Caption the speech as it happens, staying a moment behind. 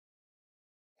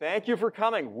Thank you for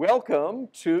coming. Welcome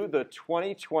to the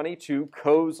 2022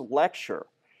 Coase Lecture.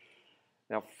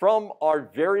 Now, from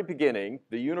our very beginning,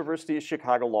 the University of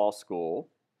Chicago Law School,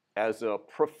 as a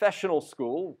professional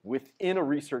school within a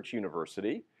research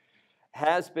university,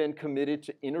 has been committed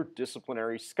to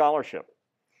interdisciplinary scholarship.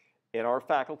 And our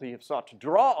faculty have sought to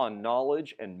draw on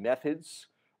knowledge and methods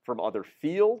from other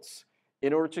fields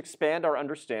in order to expand our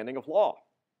understanding of law.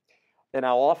 And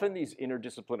how often these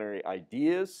interdisciplinary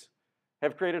ideas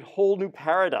have created whole new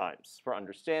paradigms for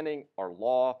understanding our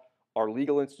law, our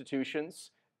legal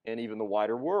institutions, and even the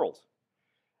wider world.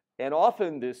 And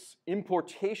often this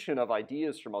importation of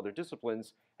ideas from other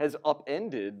disciplines has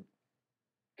upended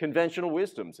conventional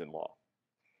wisdoms in law.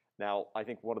 Now, I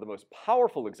think one of the most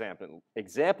powerful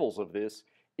examples of this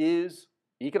is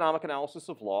economic analysis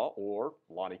of law, or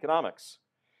law and economics.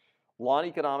 Law and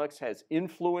economics has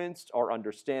influenced our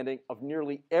understanding of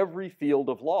nearly every field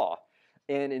of law.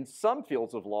 And in some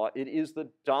fields of law, it is the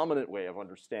dominant way of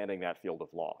understanding that field of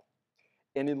law.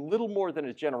 And in little more than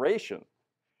a generation,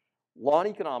 law and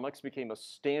economics became a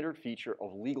standard feature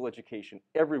of legal education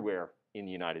everywhere in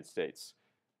the United States.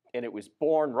 And it was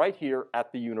born right here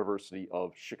at the University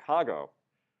of Chicago.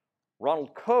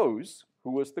 Ronald Coase,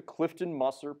 who was the Clifton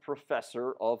Musser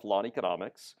Professor of Law and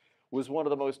Economics, was one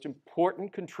of the most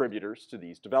important contributors to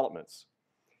these developments.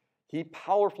 He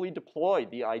powerfully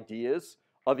deployed the ideas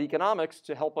of economics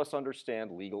to help us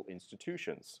understand legal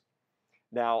institutions.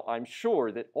 Now, I'm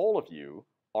sure that all of you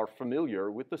are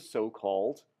familiar with the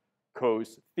so-called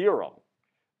Coase theorem,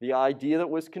 the idea that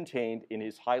was contained in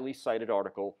his highly cited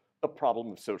article, The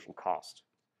Problem of Social Cost.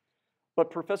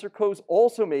 But Professor Coase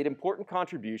also made important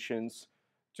contributions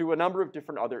to a number of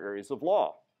different other areas of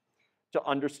law, to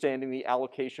understanding the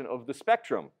allocation of the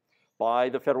spectrum by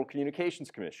the Federal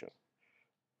Communications Commission,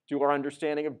 to our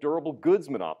understanding of durable goods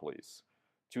monopolies,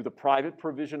 to the private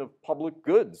provision of public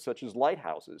goods such as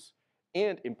lighthouses,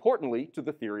 and importantly, to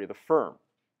the theory of the firm.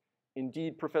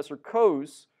 Indeed, Professor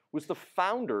Coase was the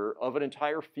founder of an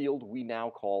entire field we now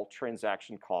call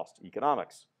transaction cost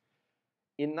economics.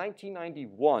 In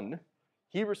 1991,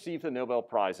 he received the Nobel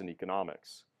Prize in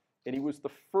Economics, and he was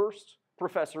the first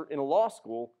professor in a law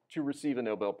school to receive a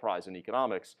Nobel Prize in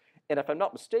Economics. And if I'm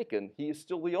not mistaken, he is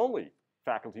still the only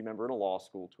faculty member in a law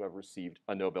school to have received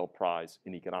a Nobel Prize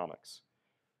in Economics.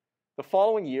 The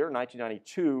following year,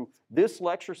 1992, this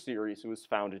lecture series was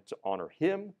founded to honor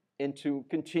him and to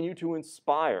continue to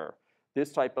inspire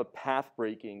this type of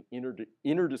path-breaking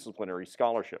interdisciplinary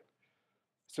scholarship.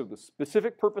 So the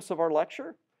specific purpose of our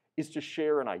lecture is to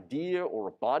share an idea or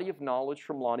a body of knowledge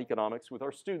from law and economics with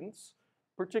our students,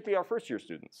 particularly our first-year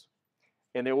students.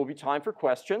 And there will be time for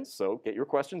questions, so get your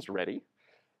questions ready.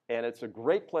 And it's a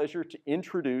great pleasure to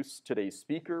introduce today's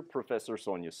speaker, Professor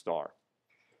Sonja Starr.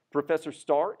 Professor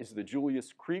Starr is the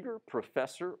Julius Krieger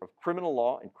Professor of Criminal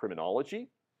Law and Criminology.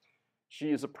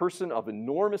 She is a person of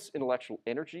enormous intellectual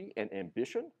energy and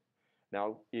ambition.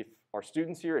 Now, if our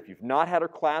students here, if you've not had a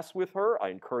class with her,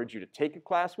 I encourage you to take a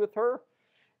class with her.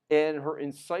 And her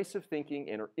incisive thinking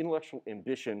and her intellectual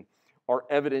ambition are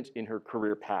evident in her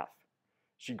career path.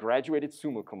 She graduated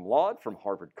summa cum laude from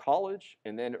Harvard College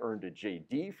and then earned a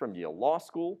JD from Yale Law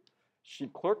School. She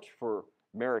clerked for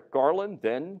Merrick Garland,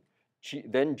 then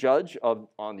judge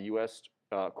on the U.S.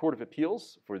 Court of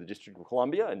Appeals for the District of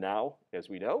Columbia, and now, as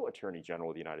we know, Attorney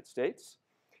General of the United States.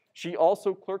 She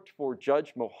also clerked for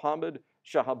Judge Mohammed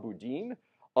Shahabuddin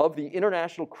of the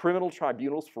International Criminal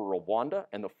Tribunals for Rwanda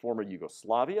and the former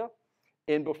Yugoslavia.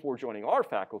 And before joining our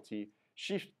faculty,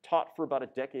 she taught for about a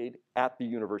decade at the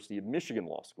University of Michigan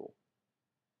Law School.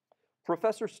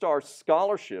 Professor Starr's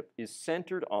scholarship is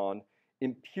centered on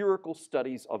empirical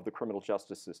studies of the criminal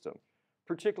justice system,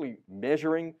 particularly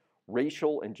measuring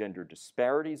racial and gender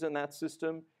disparities in that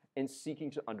system and seeking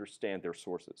to understand their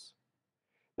sources.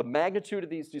 The magnitude of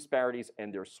these disparities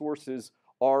and their sources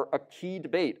are a key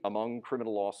debate among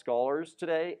criminal law scholars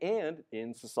today and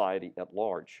in society at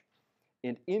large.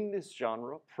 And in this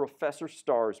genre, Professor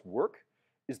Starr's work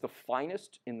is the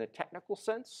finest in the technical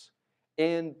sense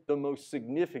and the most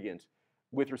significant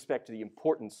with respect to the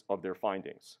importance of their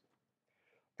findings.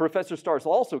 Professor Starr has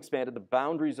also expanded the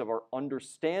boundaries of our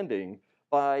understanding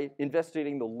by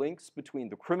investigating the links between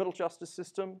the criminal justice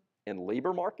system and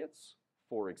labor markets.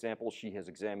 For example, she has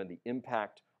examined the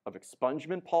impact of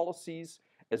expungement policies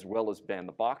as well as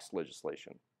ban-the-box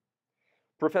legislation.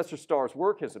 Professor Starr's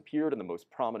work has appeared in the most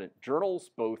prominent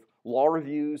journals, both law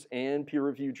reviews and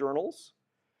peer-reviewed journals.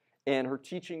 And her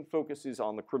teaching focuses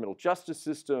on the criminal justice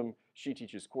system. She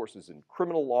teaches courses in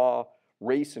criminal law,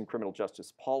 race and criminal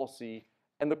justice policy,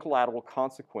 and the collateral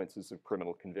consequences of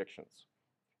criminal convictions.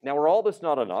 Now, were all this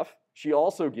not enough, she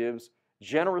also gives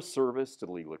generous service to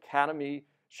the legal academy.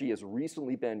 She has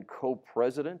recently been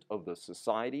co-president of the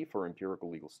Society for Empirical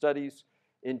Legal Studies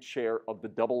and chair of the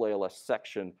AALS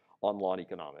section on law and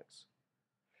economics.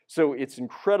 So it's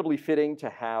incredibly fitting to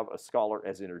have a scholar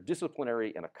as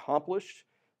interdisciplinary and accomplished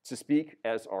to speak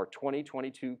as our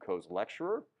 2022 Coase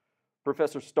lecturer.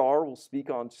 Professor Starr will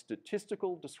speak on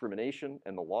statistical discrimination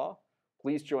and the law.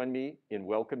 Please join me in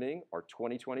welcoming our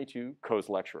 2022 Coase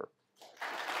lecturer.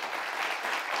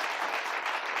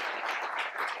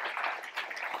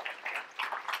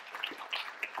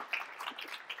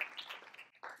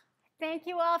 Thank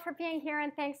you all for being here,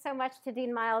 and thanks so much to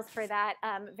Dean Miles for that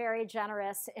very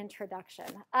generous introduction.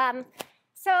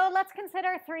 So let's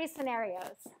consider three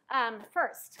scenarios.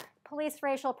 First, police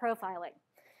racial profiling.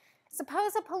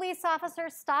 Suppose a police officer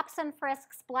stops and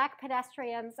frisks black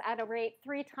pedestrians at a rate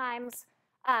 3 times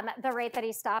the rate that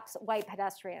he stops white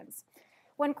pedestrians.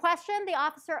 When questioned, the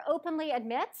officer openly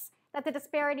admits that the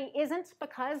disparity isn't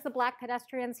because the black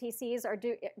pedestrians he sees are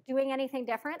doing anything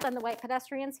different than the white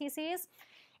pedestrians he sees.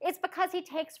 It's because he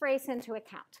takes race into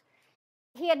account.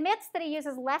 He admits that he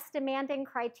uses less demanding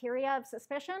criteria of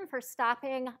suspicion for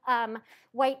stopping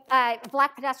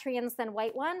black pedestrians than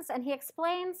white ones, and he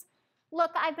explains, look,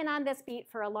 I've been on this beat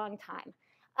for a long time.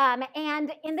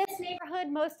 And in this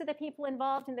neighborhood, most of the people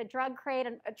involved in the drug trade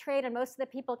and most of the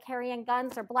people carrying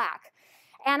guns are black.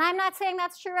 And I'm not saying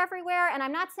that's true everywhere, and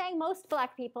I'm not saying most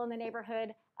black people in the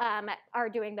neighborhood are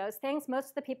doing those things. Most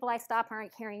of the people I stop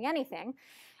aren't carrying anything.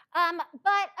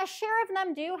 But a share of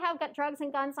them do have got drugs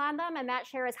and guns on them, and that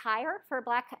share is higher for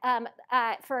black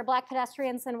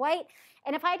pedestrians than white.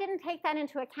 And if I didn't take that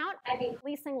into account, I'd be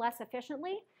policing less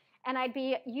efficiently, and I'd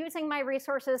be using my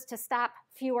resources to stop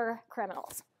fewer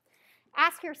criminals.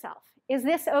 Ask yourself, is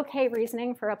this okay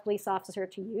reasoning for a police officer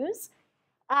to use?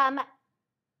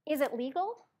 Is it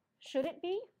legal? Should it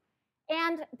be?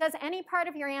 And does any part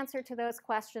of your answer to those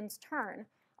questions turn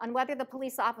on whether the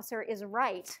police officer is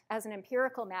right as an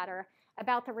empirical matter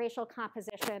about the racial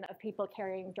composition of people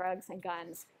carrying drugs and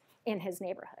guns in his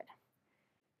neighborhood?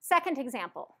 Second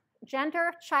example,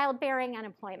 gender, childbearing, and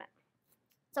employment.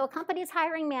 So a company's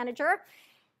hiring manager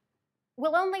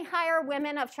will only hire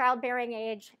women of childbearing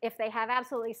age if they have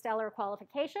absolutely stellar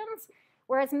qualifications,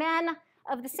 whereas men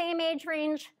of the same age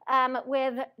range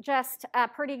with just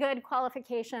pretty good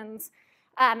qualifications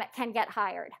can get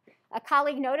hired. A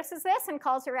colleague notices this and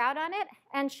calls her out on it,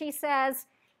 and she says,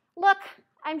 look,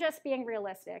 I'm just being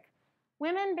realistic.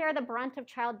 Women bear the brunt of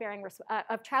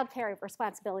childcare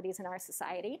responsibilities in our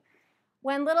society.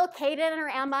 When little Kaden or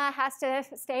Emma has to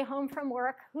stay home from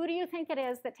work, who do you think it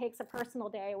is that takes a personal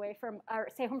day away from, or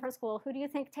stay home from school? Who do you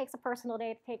think takes a personal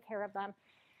day to take care of them?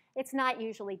 It's not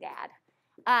usually dad.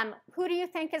 Who do you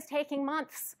think is taking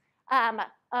months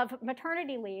of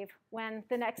maternity leave when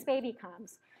the next baby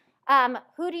comes?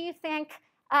 Who do you think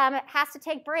has to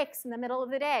take breaks in the middle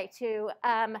of the day to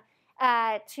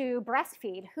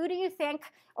breastfeed? Who do you think,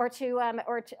 or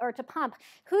to pump?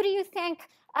 Who do you think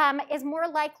is more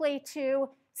likely to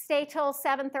stay till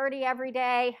 7:30 every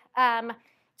day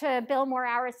to bill more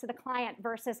hours to the client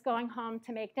versus going home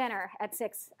to make dinner at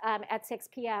 6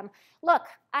 p.m.? Look,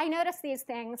 I notice these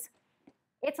things.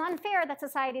 It's unfair that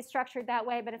society's structured that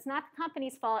way, but it's not the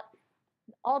company's fault.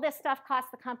 All this stuff costs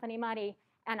the company money,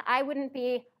 and I wouldn't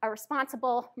be a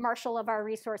responsible marshal of our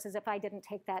resources if I didn't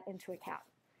take that into account.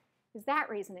 Is that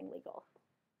reasoning legal?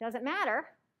 Does it matter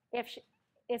if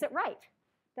is it right?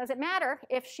 Does it matter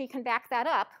if she can back that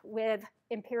up with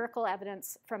empirical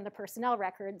evidence from the personnel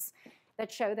records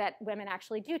that show that women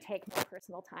actually do take more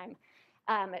personal time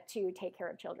to take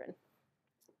care of children?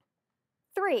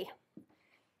 3,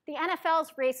 the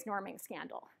NFL's race norming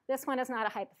scandal. This one is not a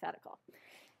hypothetical.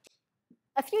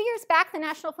 A few years back, the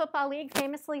National Football League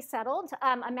famously settled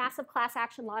a massive class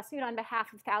action lawsuit on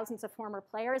behalf of thousands of former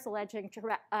players alleging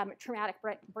traumatic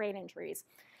brain injuries.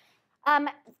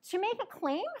 To make a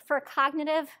claim for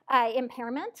cognitive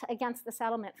impairment against the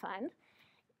settlement fund,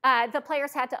 the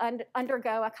players had to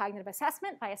undergo a cognitive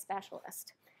assessment by a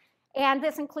specialist. And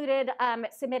this included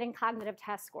submitting cognitive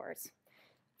test scores.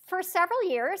 For several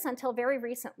years, until very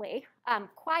recently,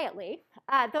 quietly,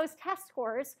 those test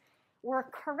scores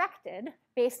were corrected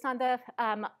based on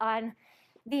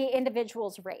the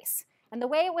individual's race. And the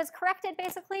way it was corrected,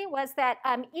 basically, was that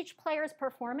each player's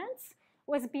performance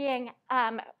was being,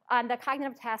 on the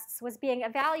cognitive tests, was being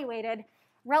evaluated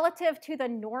relative to the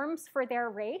norms for their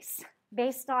race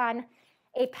based on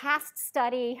a past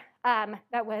study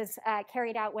that was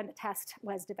carried out when the test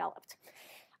was developed.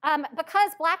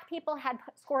 Because black people had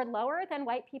scored lower than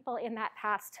white people in that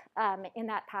past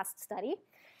study,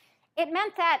 it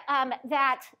meant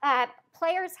that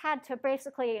players had to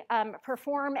basically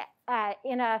perform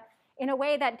in a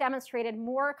way that demonstrated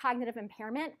more cognitive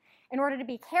impairment in order to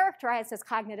be characterized as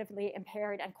cognitively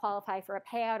impaired and qualify for a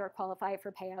payout or qualify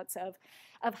for payouts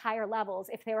of higher levels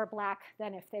if they were Black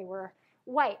than if they were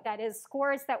white. That is,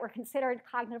 scores that were considered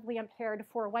cognitively impaired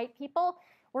for white people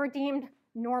were deemed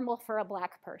normal for a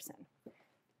Black person.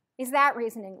 Is that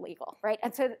reasoning legal, right?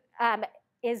 And so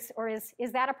is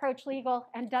that approach legal?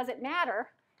 And does it matter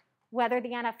whether the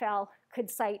NFL could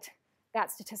cite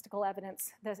that statistical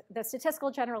evidence, the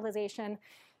statistical generalization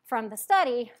from the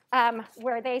study,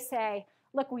 where they say,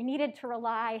 look, we needed to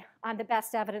rely on the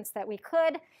best evidence that we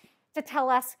could to tell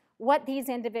us what these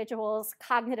individuals'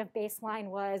 cognitive baseline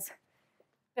was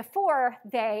before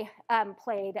they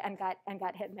played and got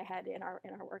hit in the head in our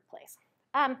workplace.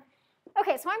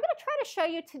 Okay, so I'm going to try to show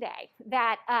you today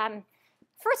that,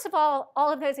 first of all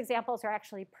of those examples are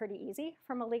actually pretty easy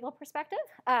from a legal perspective.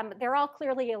 They're all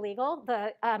clearly illegal.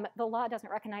 The law doesn't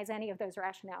recognize any of those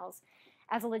rationales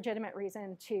as a legitimate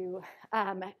reason to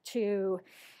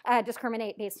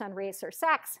discriminate based on race or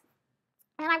sex.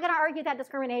 And I'm going to argue that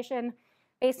discrimination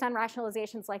based on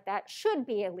rationalizations like that should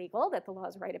be illegal, that the law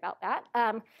is right about that,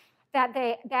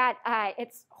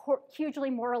 it's hugely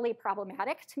morally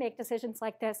problematic to make decisions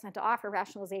like this and to offer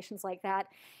rationalizations like that.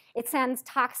 It sends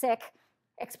toxic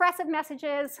expressive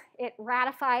messages. It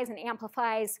ratifies and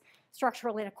amplifies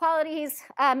structural inequalities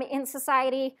in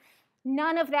society.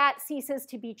 None of that ceases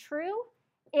to be true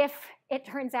if it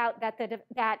turns out that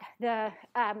the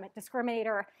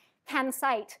discriminator can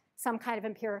cite some kind of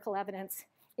empirical evidence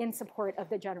in support of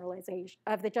the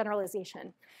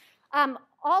generalization.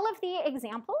 All of the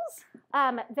examples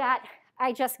that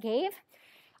I just gave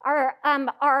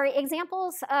are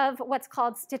examples of what's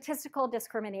called statistical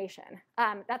discrimination.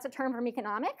 That's a term from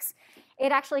economics.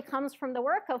 It actually comes from the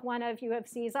work of one of U of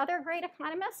C's other great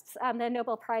economists, the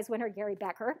Nobel Prize winner Gary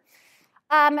Becker,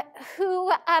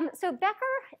 so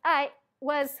Becker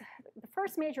was the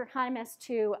first major economist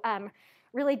to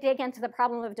really dig into the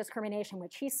problem of discrimination,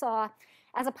 which he saw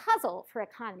as a puzzle for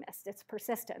economists, its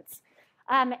persistence.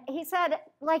 He said,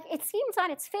 like, it seems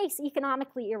on its face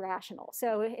economically irrational.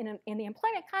 So in the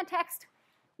employment context,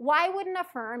 why wouldn't a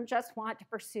firm just want to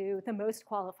pursue the most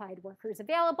qualified workers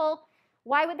available?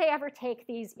 Why would they ever take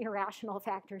these irrational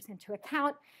factors into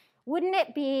account? Wouldn't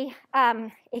it be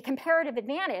a comparative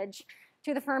advantage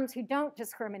to the firms who don't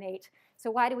discriminate?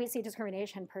 So why do we see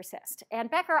discrimination persist? And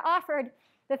Becker offered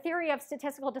the theory of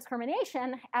statistical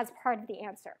discrimination as part of the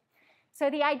answer. So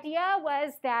the idea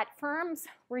was that firms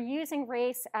were using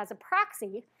race as a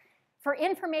proxy for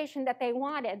information that they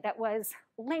wanted that was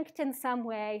linked in some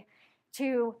way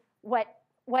to what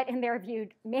in their view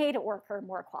made a worker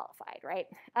more qualified, right?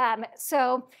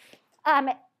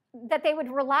 That they would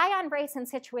rely on race in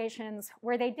situations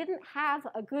where they didn't have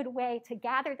a good way to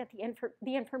gather that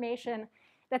the information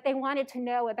that they wanted to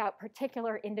know about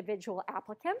particular individual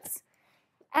applicants.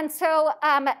 And so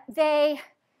they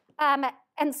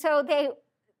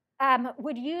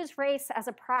would use race as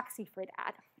a proxy for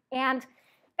that. And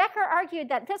Becker argued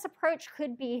that this approach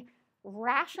could be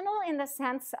rational in the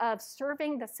sense of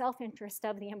serving the self-interest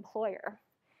of the employer,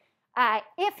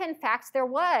 if in fact there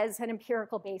was an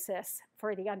empirical basis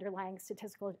for the underlying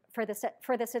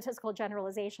statistical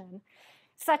generalization,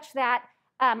 such that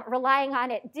relying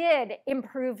on it did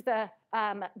improve the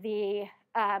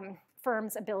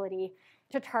firm's ability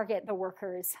to target the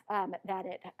workers that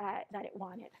it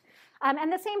wanted.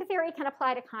 And the same theory can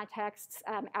apply to contexts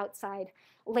outside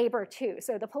labor too.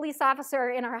 So the police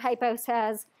officer in our hypo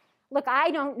says, look,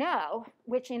 I don't know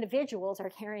which individuals are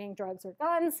carrying drugs or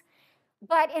guns,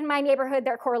 but in my neighborhood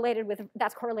that's correlated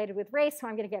with race, so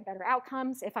I'm going to get better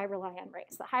outcomes if I rely on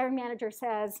race. The hiring manager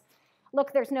says,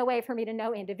 look, there's no way for me to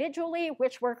know individually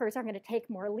which workers are going to take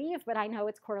more leave, but I know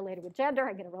it's correlated with gender.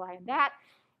 I'm going to rely on that.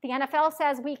 The NFL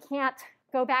says we can't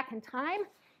go back in time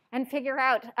and figure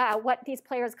out what these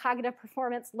players' cognitive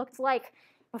performance looked like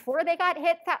before they got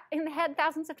hit in the head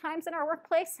thousands of times in our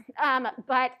workplace.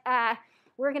 But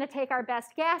we're going to take our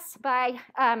best guess by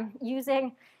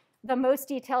using the most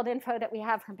detailed info that we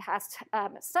have from past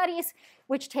studies,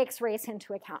 which takes race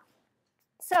into account.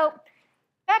 So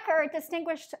Becker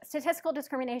distinguished statistical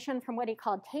discrimination from what he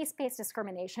called taste-based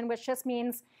discrimination, which just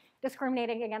means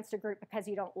discriminating against a group because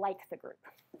you don't like the group.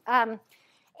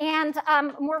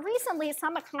 More recently,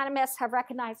 some economists have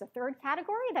recognized a third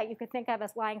category that you could think of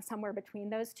as lying somewhere between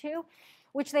those two,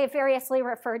 which they've variously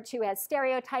referred to as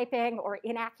stereotyping or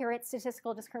inaccurate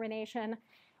statistical discrimination,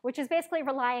 which is basically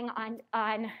relying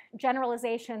on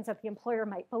generalizations that the employer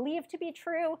might believe to be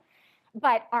true,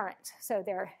 but aren't. So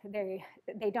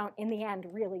they don't, in the end,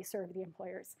 really serve the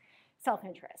employer's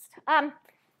self-interest.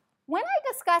 When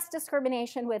I discuss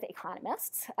discrimination with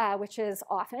economists, which is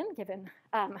often, given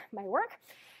my work,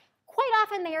 quite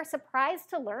often they are surprised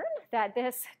to learn that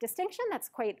this distinction that's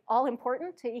quite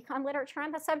all-important to econ literature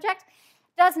on the subject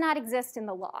does not exist in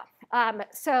the law.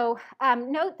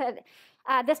 Note that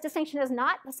this distinction is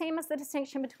not the same as the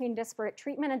distinction between disparate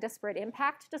treatment and disparate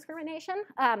impact discrimination,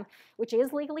 which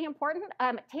is legally important.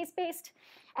 Taste-based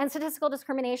and statistical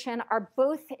discrimination are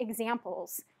both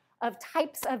examples of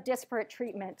types of disparate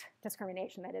treatment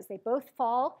discrimination. That is, they both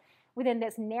fall within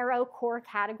this narrow core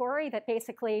category that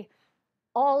basically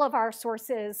all of our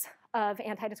sources of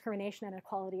anti-discrimination and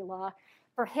equality law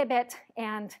prohibit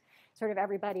and sort of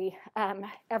everybody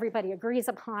agrees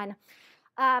upon.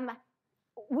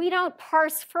 We don't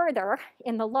parse further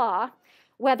in the law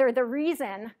whether the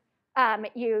reason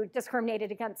you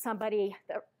discriminated against somebody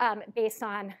based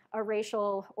on a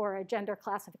racial or a gender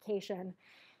classification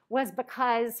was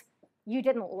because you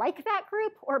didn't like that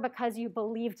group or because you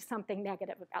believed something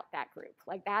negative about that group.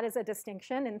 Like, that is a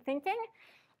distinction in thinking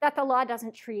that the law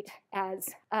doesn't treat as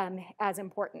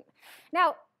important.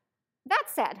 Now, that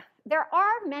said, there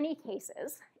are many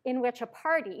cases in which a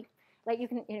party, like you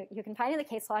can find in the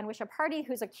case law, in which a party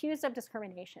who's accused of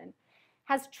discrimination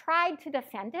has tried to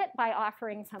defend it by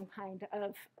offering some kind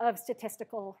of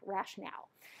statistical rationale.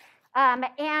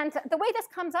 And the way this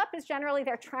comes up is generally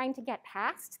they're trying to get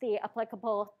past the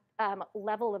applicable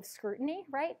level of scrutiny,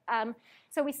 right?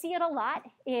 So we see it a lot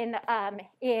in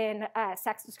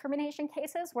sex discrimination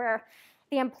cases where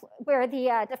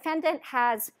the defendant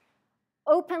has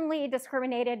openly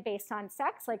discriminated based on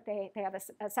sex, like they have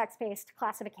a sex-based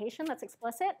classification that's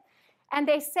explicit, and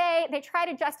they try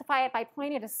to justify it by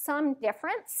pointing to some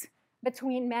difference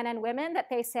between men and women that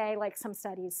they say, like, some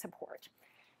studies support.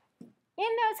 In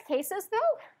those cases,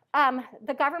 though,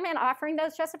 the government offering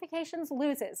those justifications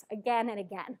loses again and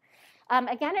again.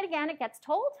 Again and again, it gets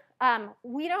told,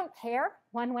 we don't care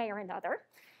one way or another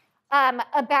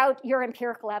about your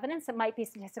empirical evidence. It might be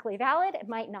statistically valid, it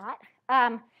might not,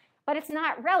 but it's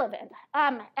not relevant.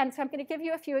 And so I'm going to give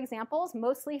you a few examples,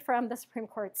 mostly from the Supreme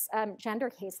Court's gender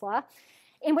case law,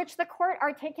 in which the court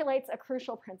articulates a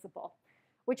crucial principle,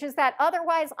 which is that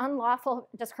otherwise unlawful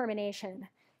discrimination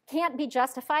can't be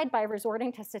justified by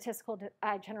resorting to statistical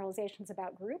generalizations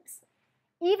about groups,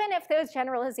 even if those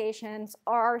generalizations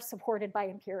are supported by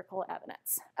empirical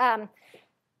evidence.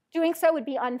 Doing so would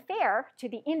be unfair to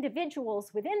the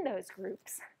individuals within those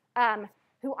groups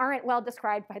who aren't well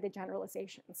described by the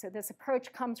generalization. So this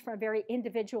approach comes from a very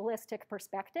individualistic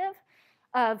perspective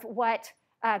of what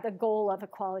the goal of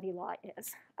equality law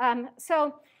is.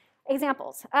 So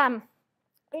examples.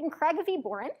 In Craig v.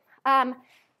 Boren,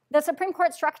 the Supreme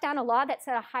Court struck down a law that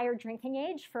set a higher drinking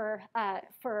age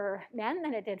for men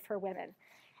than it did for women.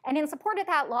 And in support of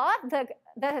that law,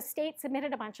 the state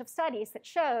submitted a bunch of studies that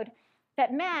showed that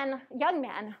young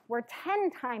men, were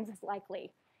 10 times as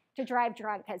likely to drive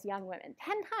drunk as young women,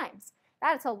 10 times.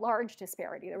 That's a large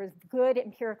disparity. There was good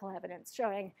empirical evidence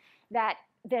showing that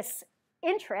this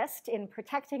interest in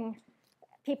protecting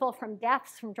people from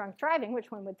deaths from drunk driving,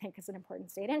 which one would think is an important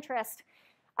state interest,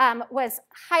 was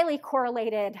highly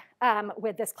correlated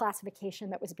with this classification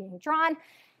that was being drawn.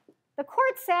 The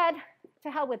court said,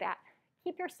 to hell with that.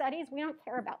 Keep your studies, we don't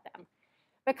care about them,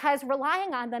 because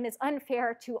relying on them is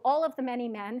unfair to all of the many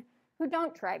men who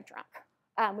don't drive drunk.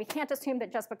 We can't assume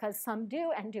that just because some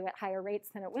do and do at higher rates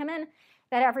than at women,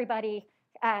 that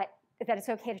that it's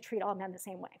okay to treat all men the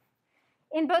same way.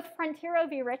 In both Frontiero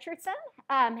v. Richardson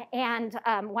and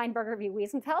Weinberger v.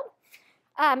 Wiesenfeld,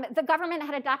 the government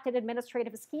had adopted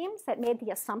administrative schemes that made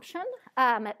the assumption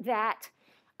that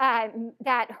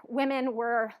women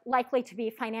were likely to be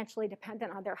financially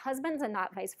dependent on their husbands and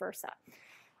not vice versa.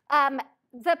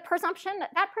 That presumption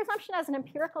as an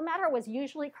empirical matter was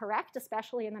usually correct,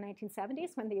 especially in the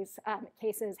 1970s when these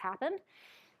cases happened.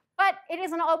 But it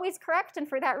isn't always correct, and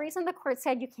for that reason, the court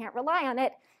said you can't rely on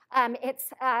it. It's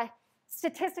a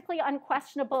statistically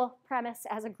unquestionable premise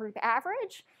as a group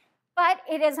average, but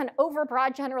it is an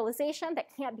overbroad generalization that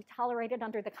can't be tolerated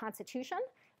under the Constitution.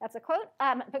 That's a quote,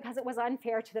 because it was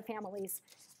unfair to the families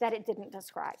that it didn't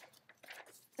describe.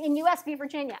 In US v.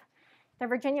 Virginia, the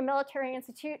Virginia Military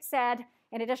Institute said,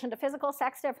 in addition to physical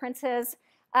sex differences,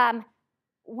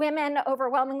 women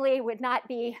overwhelmingly would not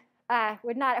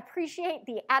appreciate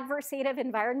the adversative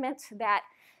environment that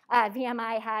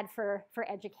VMI had for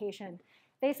education.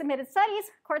 They submitted studies.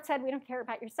 Court said, we don't care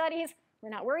about your studies. We're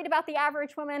not worried about the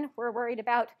average woman. We're worried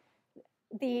about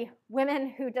the women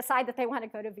who decide that they want to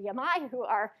go to VMI, who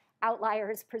are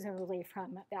outliers, presumably,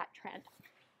 from that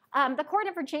trend. The court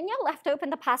of Virginia left open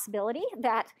the possibility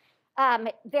that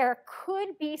There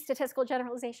could be statistical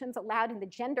generalizations allowed in the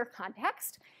gender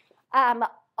context,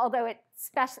 although it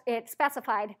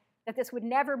specified that this would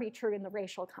never be true in the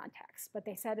racial context. But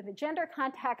they said in the gender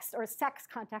context, or sex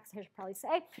context, I should probably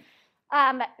say,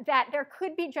 that there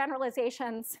could be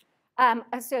generalizations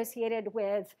associated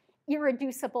with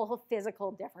irreducible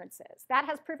physical differences. That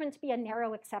has proven to be a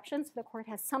narrow exception, so the court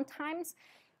has sometimes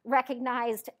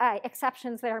recognized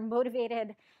exceptions that are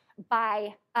motivated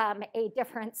by a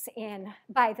difference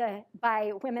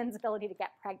by women's ability to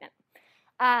get pregnant.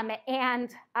 And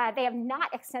they have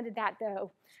not extended that,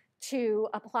 though, to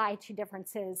apply to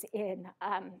differences in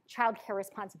child care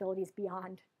responsibilities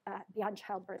beyond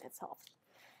childbirth itself.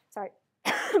 Sorry.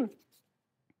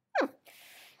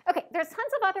 Okay, there's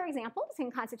tons of other examples in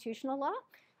constitutional law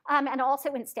and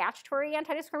also in statutory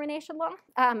anti-discrimination law.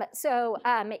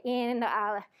 In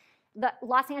the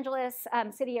Los Angeles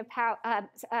City of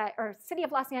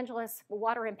Los Angeles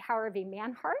Water and Power v.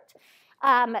 Manhart,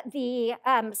 the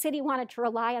city wanted to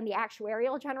rely on the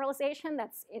actuarial generalization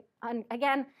that's,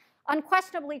 again,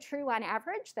 unquestionably true on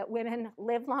average, that women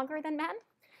live longer than men.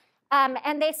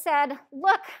 And they said,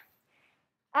 look,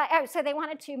 so they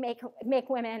wanted to make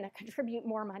women contribute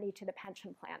more money to the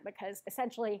pension plan because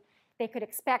essentially they could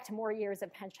expect more years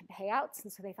of pension payouts,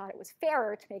 and so they thought it was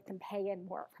fairer to make them pay in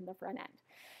more from the front end.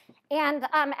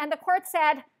 And the court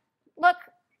said, look,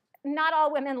 not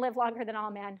all women live longer than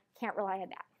all men, can't rely on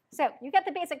that. So you get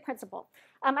the basic principle.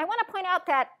 I want to point out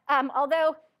that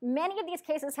although many of these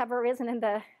cases have arisen in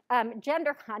the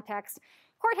gender context,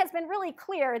 court has been really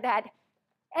clear that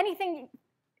any type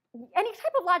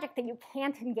of logic that you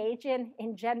can't engage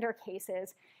in gender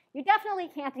cases, you definitely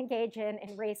can't engage in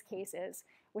race cases,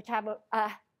 which have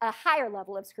a higher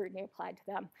level of scrutiny applied to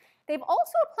them. They've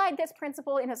also applied this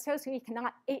principle in a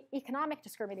socioeconomic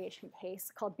discrimination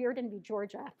case called Bearden v.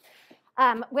 Georgia,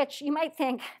 which you might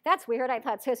think, that's weird. I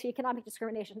thought socioeconomic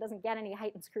discrimination doesn't get any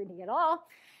heightened scrutiny at all.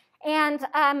 And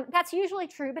that's usually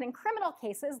true, but in criminal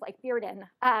cases like Bearden,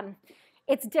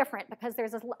 it's different because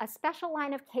there's a special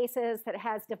line of cases that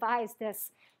has devised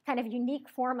this kind of unique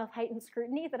form of heightened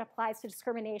scrutiny that applies to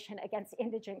discrimination against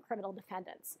indigent criminal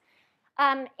defendants.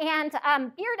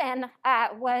 Bearden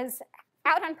was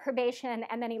out on probation,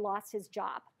 and then he lost his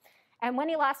job. And when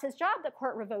he lost his job, the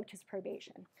court revoked his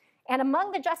probation. And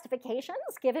among the justifications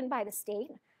given by the state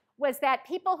was that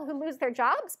people who lose their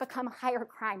jobs become higher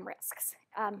crime risks,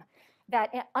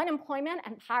 that unemployment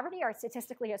and poverty are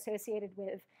statistically associated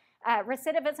with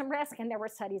recidivism risk, and there were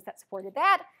studies that supported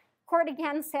that. Court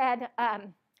again said,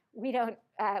 we don't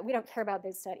care about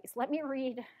those studies. Let me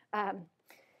read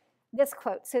this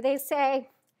quote. So they say,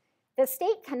 the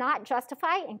state cannot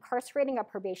justify incarcerating a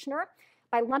probationer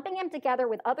by lumping him together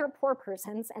with other poor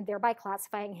persons and thereby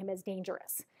classifying him as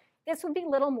dangerous. This would be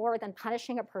little more than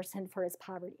punishing a person for his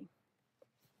poverty.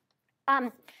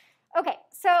 Okay,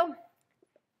 so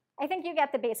I think you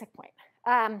get the basic point.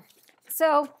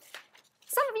 So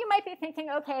some of you might be thinking,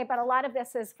 okay, but a lot of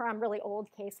this is from really old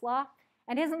case law,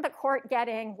 and isn't the court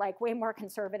getting like way more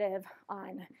conservative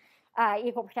on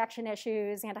equal protection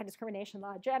issues, anti-discrimination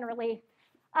law generally?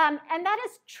 And that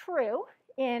is true,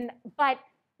 but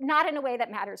not in a way that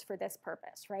matters for this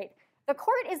purpose, right? The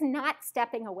court is not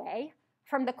stepping away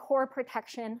from the core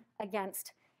protection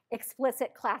against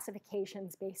explicit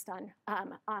classifications based on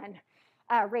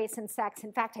race and sex.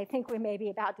 In fact, I think we may be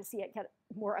about to see it get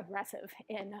more aggressive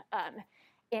in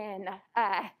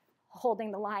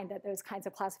holding the line that those kinds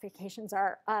of classifications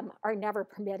are never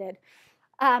permitted.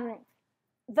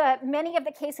 Many of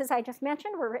the cases I just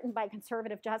mentioned were written by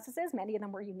conservative justices. Many of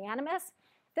them were unanimous.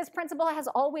 This principle has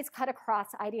always cut across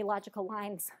ideological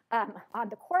lines on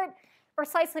the court,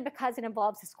 precisely because it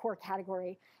involves this core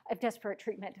category of disparate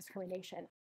treatment discrimination.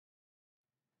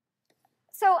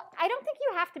 So I don't think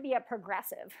you have to be a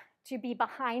progressive to be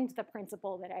behind the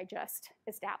principle that I just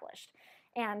established.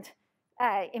 And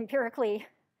empirically,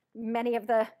 many of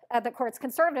the court's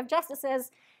conservative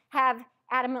justices have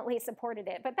adamantly supported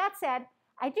it. But that said,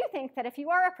 I do think that if you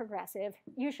are a progressive,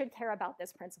 you should care about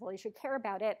this principle. You should care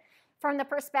about it from the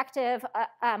perspective,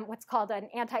 what's called an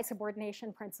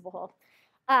anti-subordination principle,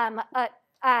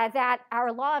 that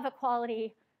our law of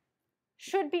equality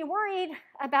should be worried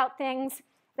about things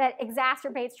that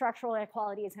exacerbate structural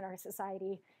inequalities in our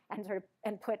society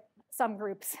and put some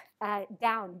groups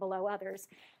down below others.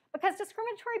 Because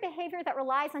discriminatory behavior that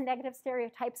relies on negative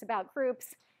stereotypes about groups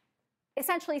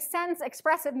essentially sends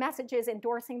expressive messages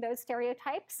endorsing those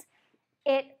stereotypes.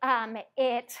 It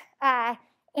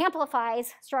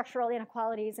amplifies structural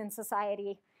inequalities in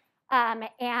society, and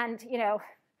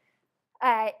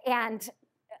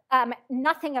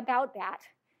nothing about that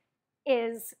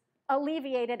is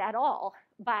alleviated at all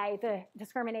by the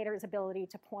discriminator's ability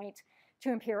to point to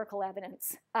empirical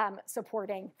evidence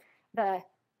supporting the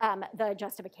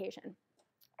justification.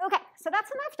 Okay, so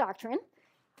that's enough doctrine.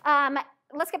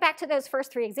 Let's get back to those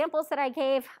first three examples that I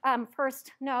gave.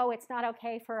 First, no, it's not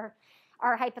okay for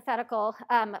our hypothetical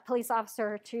police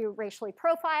officer to racially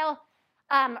profile.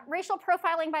 Racial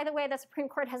profiling, by the way, the Supreme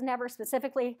Court has never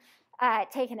specifically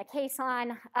taken a case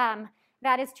on.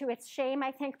 That is to its shame,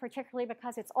 I think, particularly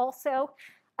because it's also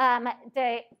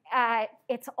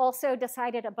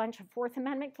decided a bunch of Fourth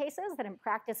Amendment cases that in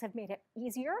practice have made it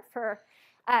easier for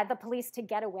the police to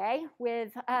get away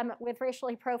with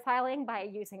racially profiling by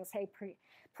using, say,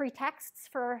 pretexts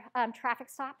for traffic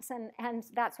stops and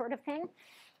that sort of thing.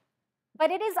 But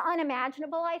it is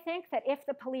unimaginable, I think, that if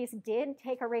the police did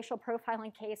take a racial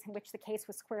profiling case in which the case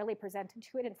was squarely presented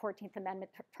to it in 14th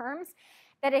Amendment terms,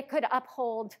 that it could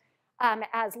uphold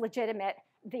as legitimate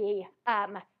the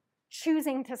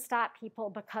choosing to stop people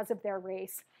because of their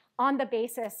race on the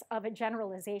basis of a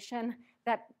generalization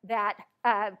that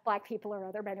Black people or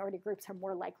other minority groups are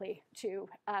more likely to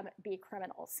be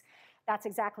criminals. That's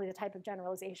exactly the type of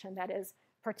generalization that is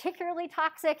particularly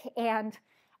toxic and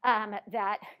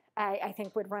that I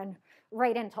think would run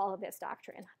right into all of this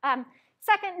doctrine.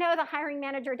 Second, no, the hiring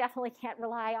manager definitely can't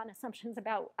rely on assumptions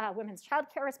about women's child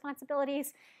care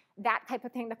responsibilities. That type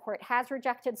of thing the court has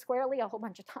rejected squarely a whole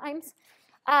bunch of times.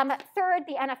 Third,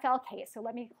 the NFL case. So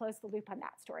let me close the loop on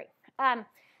that story. As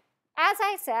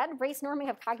I said, race norming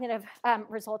of cognitive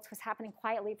results was happening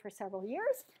quietly for several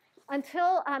years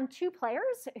until two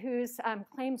players whose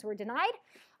claims were denied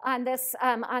on this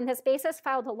basis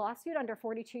filed a lawsuit under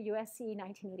 42 U.S.C.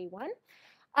 1981,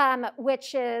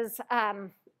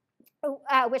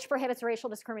 which prohibits racial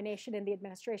discrimination in the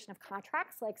administration of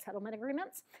contracts like settlement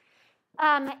agreements.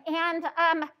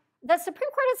 The Supreme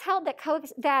Court has held that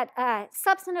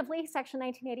substantively Section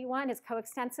 1981 is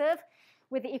coextensive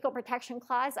with the Equal Protection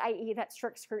Clause, i.e. that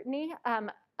strict scrutiny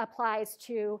applies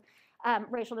to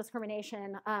racial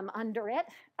discrimination under it.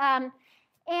 I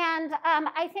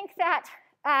think that,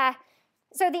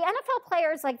 so the NFL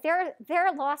players, like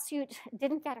their lawsuit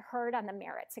didn't get heard on the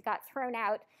merits. It got thrown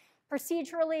out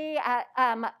procedurally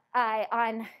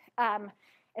on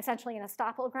essentially an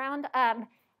estoppel ground.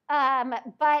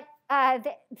 But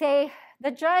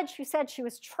the judge who said she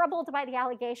was troubled by the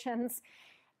allegations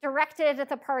directed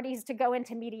the parties to go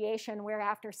into mediation, where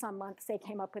after some months they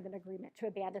came up with an agreement to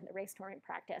abandon the race norming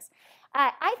practice.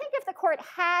 I think if the court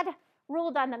had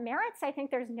ruled on the merits, I think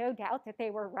there's no doubt that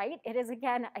they were right. It is,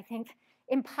 again, I think,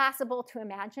 impossible to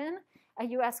imagine a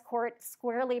U.S. court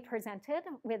squarely presented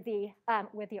with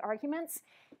the arguments,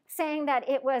 saying that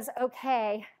it was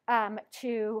okay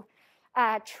to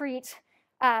treat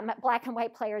Black and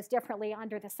white players differently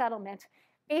under the settlement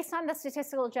based on the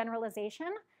statistical generalization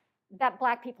that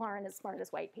Black people aren't as smart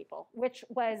as white people, which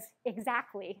was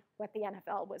exactly what the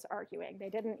NFL was arguing. They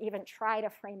didn't even try to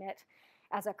frame it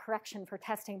as a correction for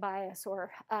testing bias or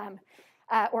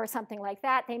something like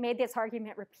that. They made this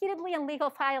argument repeatedly in legal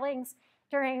filings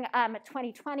during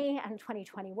 2020 and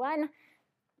 2021,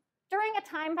 during a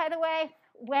time, by the way,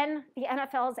 when the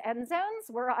NFL's end zones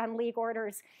were on league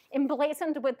orders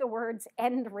emblazoned with the words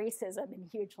 "end racism" in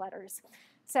huge letters.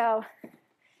 So,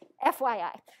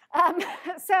 FYI.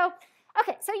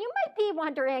 Okay, so you might be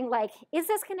wondering, like, is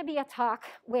this going to be a talk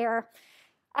where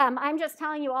I'm just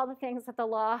telling you all the things that the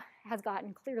law has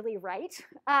gotten clearly right?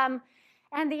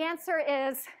 And the answer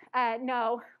is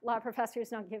no, law professors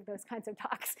don't give those kinds of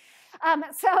talks.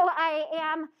 So I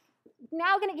am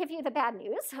now going to give you the bad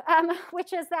news,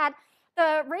 which is that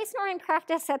the race norming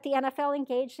practice that the NFL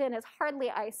engaged in is hardly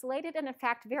isolated, and in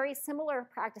fact, very similar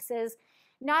practices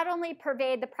not only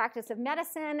pervade the practice of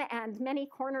medicine and many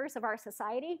corners of our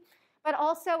society, but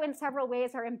also in several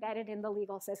ways are embedded in the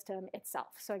legal system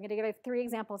itself. So I'm going to give you 3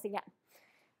 examples again.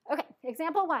 Okay,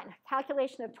 example 1,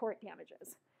 calculation of tort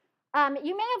damages.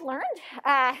 You may have learned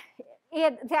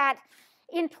that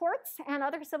in torts and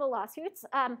other civil lawsuits,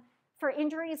 for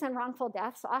injuries and wrongful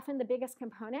deaths, often the biggest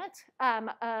component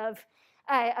of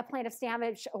a plaintiff's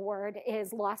damage award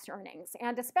is lost earnings.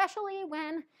 And especially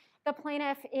when the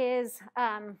plaintiff is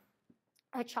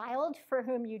a child for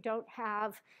whom you don't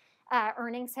have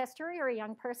earnings history or a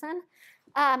young person.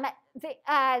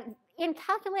 In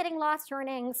calculating lost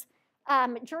earnings,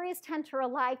 juries tend to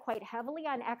rely quite heavily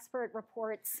on expert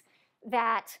reports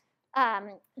that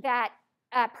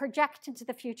project into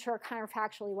the future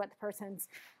counterfactually what the person's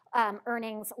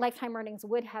lifetime earnings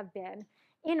would have been.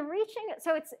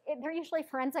 They're usually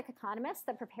forensic economists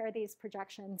that prepare these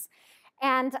projections.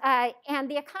 And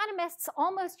the economists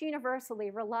almost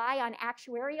universally rely on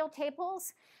actuarial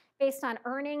tables based on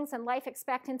earnings and life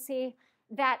expectancy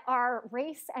that are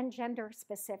race and gender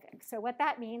specific. So what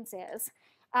that means is,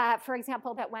 for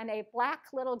example, that when a Black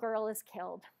little girl is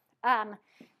killed,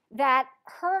 that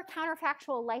her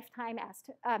counterfactual lifetime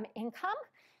income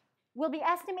will be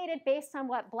estimated based on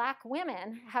what Black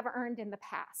women have earned in the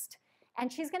past.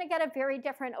 And she's going to get a very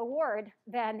different award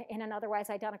than in an otherwise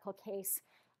identical case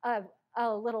a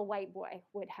little white boy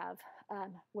would have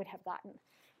gotten.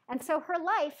 And so her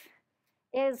life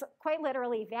is quite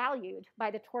literally valued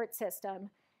by the tort system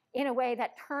in a way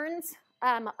that turns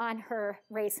on her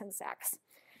race and sex.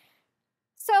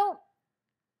 So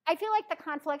I feel like the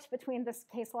conflict between this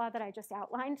case law that I just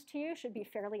outlined to you should be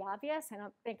fairly obvious. I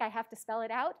don't think I have to spell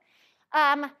it out.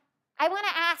 I want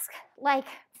to ask, like,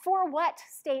 for what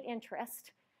state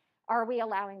interest are we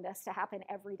allowing this to happen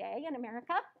every day in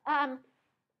America?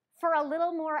 For a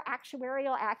little more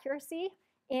actuarial accuracy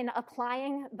in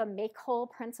applying the make-whole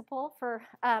principle for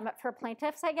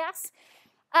plaintiffs, I guess.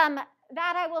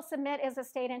 That I will submit is a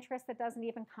state interest that doesn't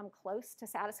even come close to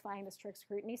satisfying the strict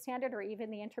scrutiny standard or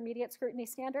even the intermediate scrutiny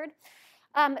standard.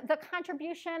 The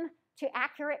contribution to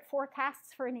accurate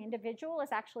forecasts for an individual is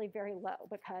actually very low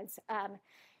because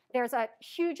there's a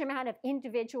huge amount of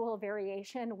individual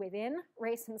variation within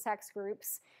race and sex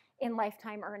groups in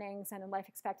lifetime earnings and in life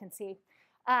expectancy.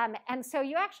 And so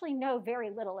you actually know very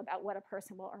little about what a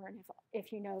person will earn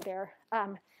if you know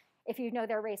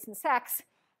their race and sex.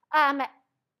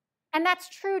 And that's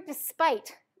true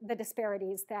despite the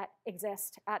disparities that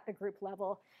exist at the group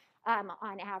level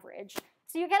on average.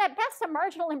 So you get at best a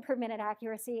marginal improvement in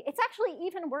accuracy. It's actually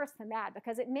even worse than that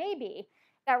because it may be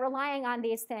that relying on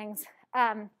these things,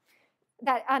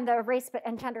 that on the race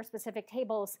and gender specific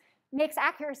tables makes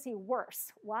accuracy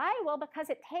worse. Why? Well,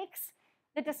 because it takes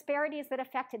the disparities that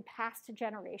affected past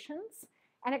generations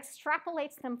and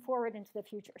extrapolates them forward into the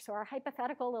future. So our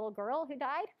hypothetical little girl who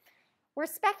died, we're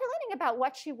speculating about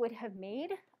what she would have made,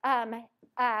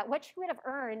 what she would have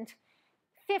earned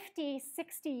 50,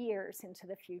 60 years into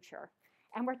the future.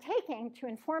 And we're taking, to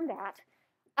inform that,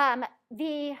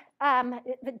 the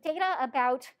data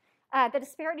about the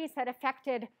disparities that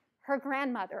affected her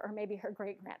grandmother or maybe her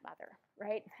great-grandmother,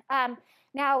 right?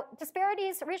 Now,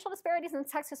 racial disparities and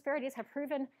sex disparities have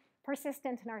proven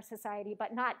persistent in our society,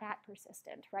 but not that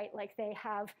persistent, right? Like they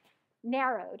have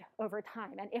narrowed over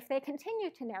time. And if they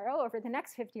continue to narrow over the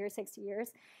next 50 or 60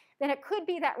 years, then it could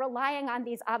be that relying on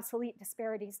these obsolete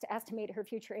disparities to estimate her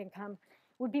future income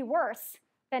would be worse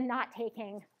than not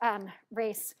taking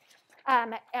race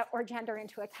or gender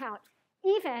into account,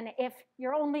 even if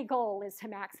your only goal is to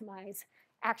maximize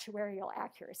actuarial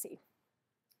accuracy.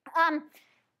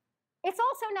 It's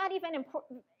also not even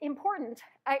important,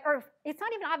 or it's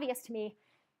not even obvious to me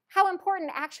how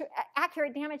important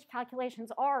accurate damage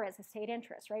calculations are as a state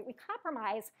interest, right? We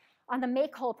compromise on the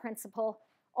make-whole principle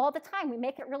all the time. We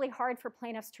make it really hard for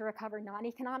plaintiffs to recover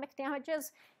non-economic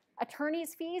damages,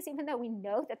 attorneys' fees, even though we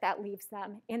know that that leaves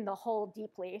them in the hole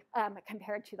deeply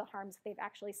compared to the harms that they've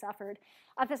actually suffered.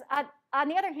 On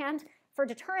the other hand, for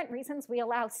deterrent reasons, we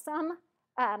allow some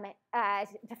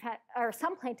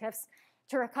plaintiffs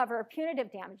to recover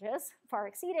punitive damages, far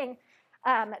exceeding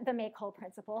the make-whole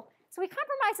principle. So we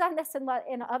compromise on this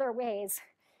in other ways.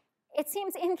 It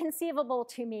seems inconceivable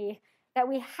to me that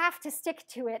we have to stick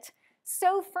to it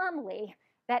so firmly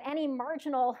that any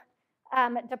marginal,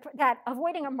 that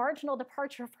avoiding a marginal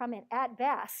departure from it at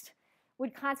best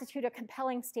would constitute a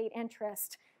compelling state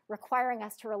interest requiring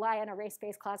us to rely on a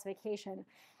race-based classification.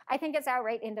 I think it's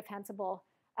outright indefensible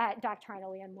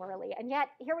doctrinally and morally. And yet,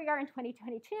 here we are in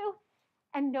 2022,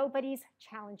 and nobody's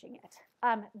challenging it.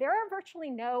 There are virtually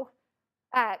no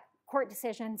court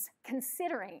decisions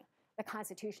considering the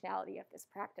constitutionality of this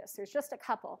practice. There's just a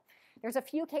couple. There's a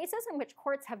few cases in which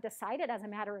courts have decided as a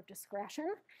matter of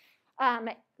discretion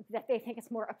that they think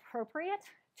it's more appropriate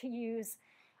to use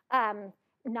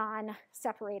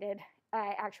non-separated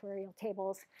actuarial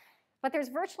tables. But there's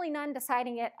virtually none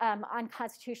deciding it on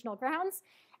constitutional grounds.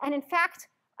 And in fact,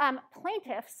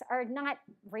 plaintiffs are not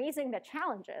raising the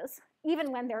challenges,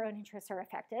 even when their own interests are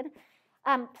affected.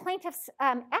 Plaintiffs'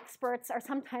 experts are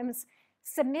sometimes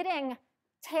submitting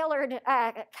tailored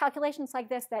calculations like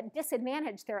this that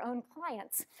disadvantage their own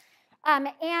clients.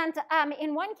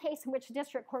 In one case in which the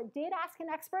district court did ask an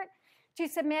expert to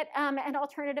submit an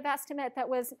alternative estimate that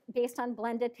was based on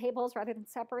blended tables rather than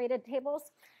separated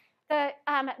tables, the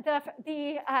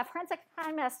forensic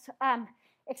economist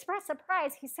expressed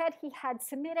surprise. He said he had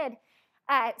submitted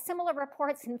similar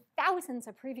reports in thousands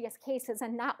of previous cases,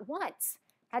 and not once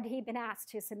had he been asked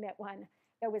to submit one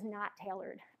that was not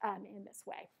tailored in this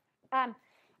way.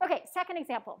 Okay, second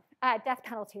example, death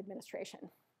penalty administration.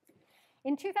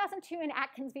 In 2002 in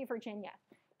Atkins v. Virginia,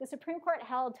 the Supreme Court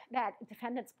held that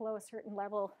defendants below a certain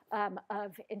level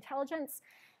of intelligence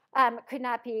could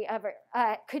not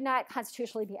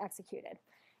constitutionally be executed.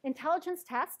 Intelligence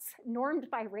tests, normed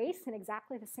by race in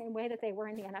exactly the same way that they were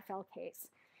in the NFL case,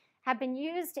 have been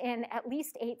used in at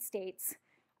least 8 states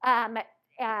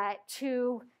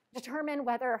to determine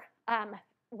whether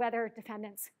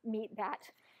defendants meet that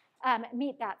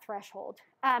threshold.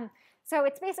 So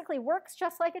it basically works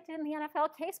just like it did in the NFL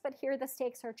case, but here the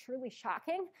stakes are truly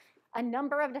shocking. A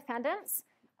number of defendants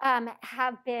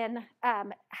have been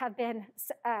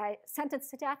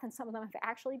sentenced to death, and some of them have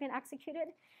actually been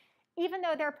executed, even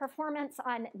though their performance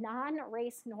on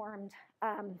non-race normed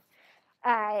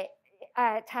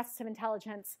tests of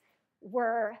intelligence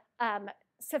were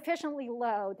sufficiently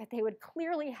low that they would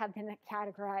clearly have been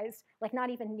categorized, like not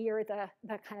even near the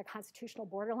kind of constitutional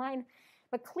borderline,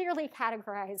 but clearly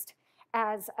categorized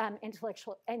as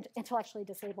intellectually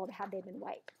disabled had they been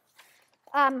white.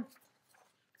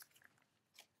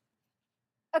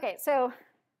 Okay, so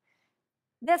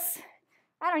this,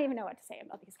 I don't even know what to say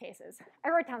about these cases. I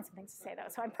wrote down some things to say, though,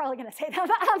 so I'm probably going to say them.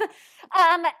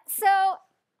 So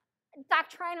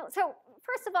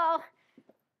first of all,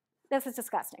 this is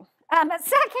disgusting.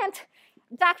 Second,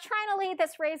 doctrinally,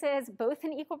 this raises both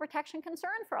an equal protection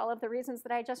concern for all of the reasons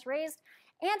that I just raised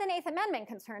and an Eighth Amendment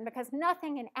concern, because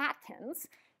nothing in Atkins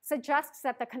suggests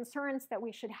that the concerns that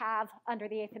we should have under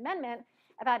the Eighth Amendment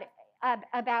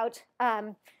about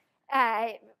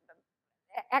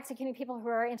executing people who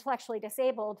are intellectually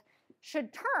disabled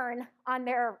should turn on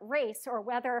their race or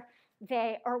whether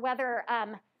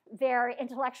their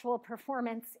intellectual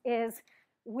performance is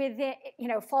within,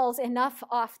 falls enough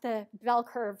off the bell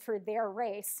curve for their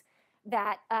race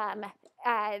that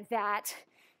that's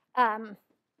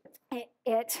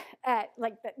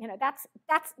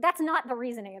not the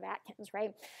reasoning of Atkins,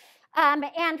 right?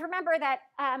 And remember that,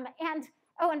 and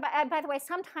by the way,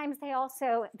 sometimes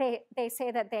they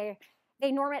say that they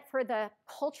norm it for the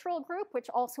cultural group, which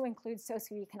also includes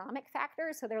socioeconomic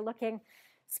factors. So they're looking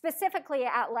specifically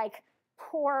at like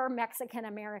poor Mexican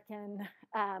American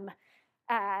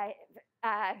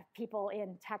people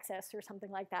in Texas or something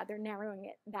like that. They're narrowing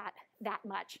it that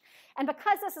much. And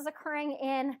because this is occurring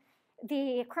in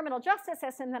the criminal justice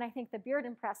system, then I think the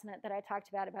Bearden precedent that I talked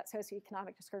about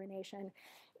socioeconomic discrimination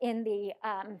in the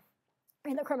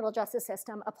criminal justice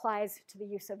system applies to the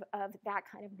use of that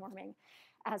kind of norming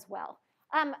as well.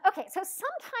 Okay, so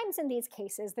sometimes in these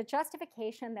cases, the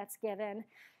justification that's given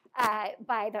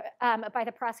by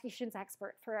the prosecution's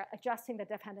expert for adjusting the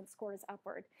defendant's scores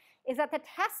upward is that the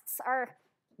tests are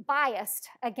biased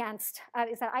against,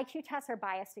 is that IQ tests are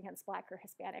biased against Black or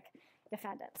Hispanic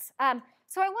defendants.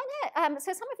 So I want to,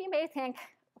 so some of you may think,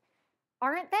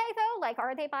 aren't they though? Like,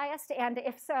 are they biased? And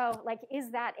if so, like,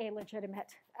 is that a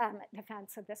legitimate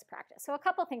defense of this practice? So a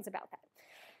couple things about that.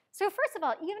 So first of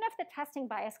all, even if the testing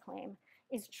bias claim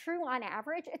is true on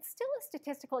average, it's still a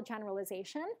statistical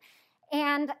generalization.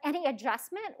 And any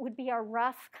adjustment would be a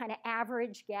rough kind of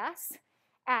average guess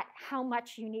at how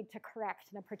much you need to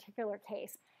correct in a particular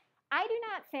case. I do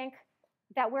not think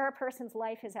that where a person's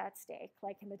life is at stake,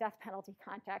 like in the death penalty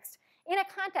context, in a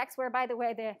context where, by the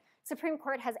way, the Supreme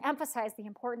Court has emphasized the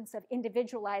importance of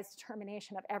individualized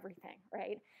determination of everything,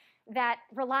 right? That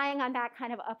relying on that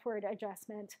kind of upward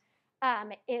adjustment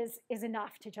is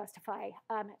enough to justify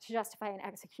an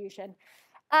execution.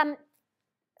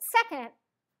 Second,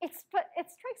 it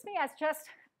strikes me as just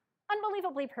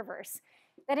unbelievably perverse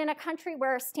that in a country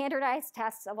where standardized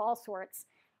tests of all sorts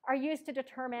are used to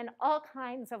determine all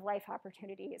kinds of life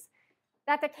opportunities,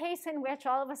 that the case in which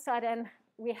all of a sudden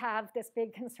we have this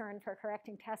big concern for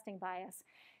correcting testing bias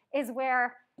is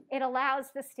where it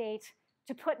allows the state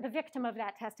to put the victim of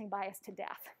that testing bias to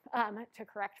death to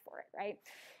correct for it, right?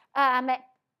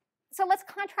 So let's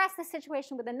contrast the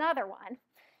situation with another one,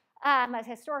 a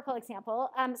historical example.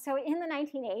 So in the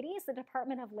 1980s, the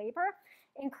Department of Labor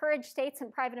encouraged states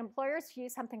and private employers to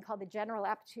use something called the General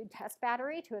Aptitude Test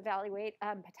Battery to evaluate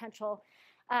potential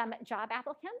job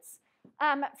applicants.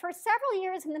 For several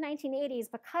years in the 1980s,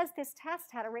 because this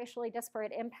test had a racially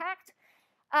disparate impact,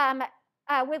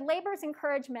 with labor's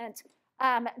encouragement,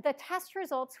 the test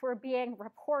results were being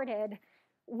reported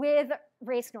with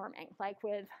race norming, like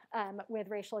with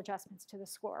racial adjustments to the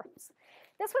scores.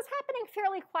 This was happening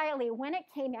fairly quietly. When it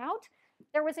came out,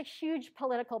 there was a huge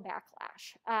political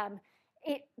backlash.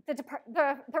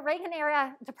 The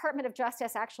Reagan-era Department of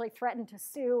Justice actually threatened to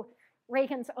sue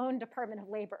Reagan's own Department of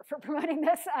Labor for promoting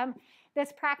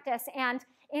this practice. And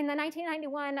in the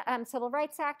 1991 Civil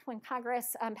Rights Act, when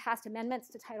Congress passed amendments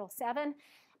to Title VII,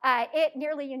 it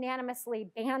nearly unanimously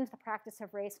banned the practice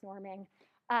of race norming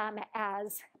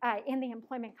as in the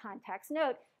employment context.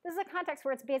 Note, this is a context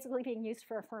where it's basically being used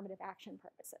for affirmative action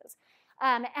purposes.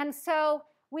 And so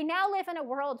we now live in a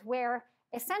world where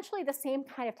essentially the same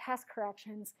kind of test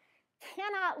corrections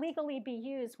cannot legally be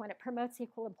used when it promotes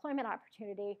equal employment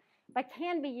opportunity, but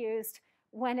can be used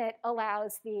when it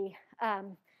allows the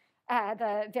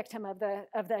victim of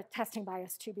the testing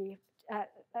bias to be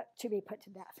put to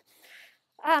death.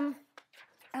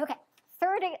 Okay,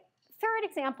 third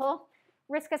example,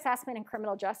 risk assessment in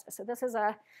criminal justice. So this is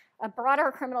a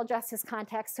broader criminal justice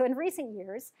context. So in recent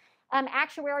years,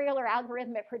 actuarial or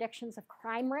algorithmic predictions of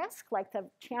crime risk, like the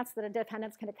chance that a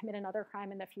defendant's going to commit another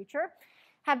crime in the future,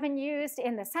 have been used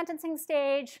in the sentencing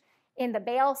stage, in the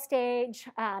bail stage,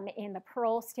 in the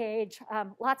parole stage,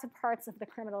 lots of parts of the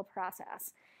criminal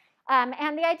process.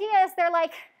 And the idea is they're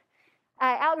like,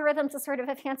 algorithms is sort of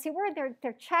a fancy word.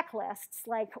 They're checklists,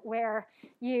 like where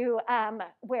you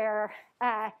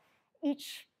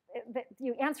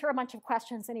you answer a bunch of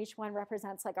questions, and each one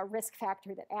represents like a risk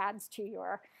factor that adds to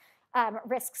your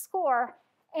risk score.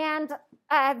 And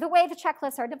the way the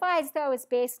checklists are devised, though, is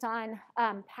based on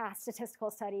past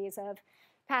statistical studies of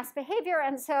past behavior.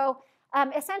 And so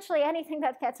essentially anything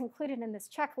that gets included in this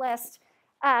checklist,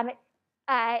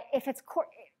 if it's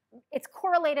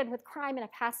correlated with crime in a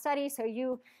past study, so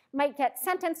you might get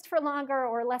sentenced for longer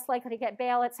or less likely to get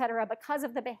bail, et cetera, because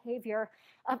of the behavior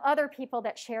of other people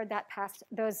that shared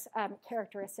those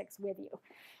characteristics with you.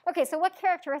 Okay, so what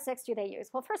characteristics do they use?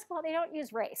 Well, first of all, they don't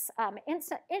use race.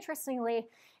 Interestingly,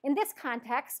 in this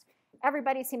context,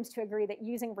 everybody seems to agree that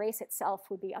using race itself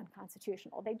would be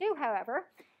unconstitutional. They do, however,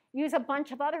 use a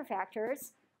bunch of other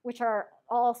factors, which are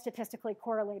all statistically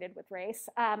correlated with race.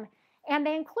 And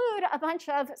they include a bunch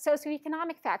of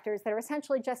socioeconomic factors that are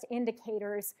essentially just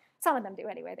indicators. Some of them do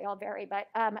anyway, they all vary, but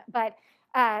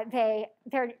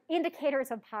they're indicators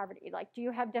of poverty. Like, do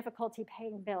you have difficulty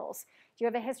paying bills? Do you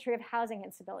have a history of housing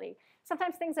instability?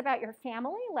 Sometimes things about your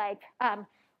family, like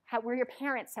were your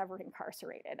parents ever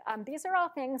incarcerated? These are all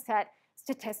things that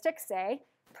statistics say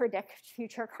predict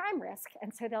future crime risk,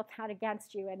 and so they'll count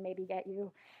against you and maybe get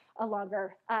you a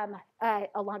longer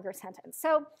sentence.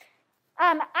 So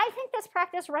I think this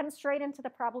practice runs straight into the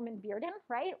problem in Bearden,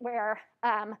 right, where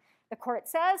the court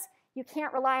says you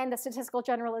can't rely on the statistical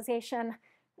generalization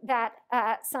that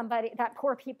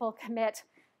poor people commit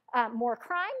more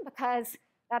crime, because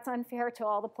that's unfair to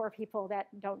all the poor people that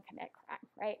don't commit crime,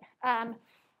 right?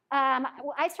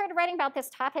 I started writing about this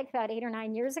topic about 8 or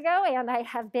 9 years ago, and I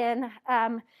have been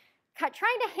trying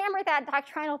to hammer that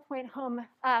doctrinal point home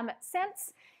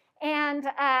since. And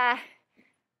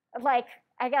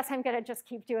I guess I'm going to just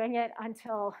keep doing it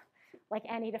until like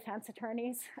any defense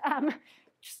attorneys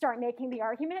start making the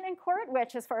argument in court,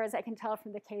 which, as far as I can tell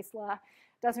from the case law,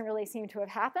 doesn't really seem to have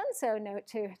happened. So note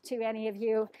to any of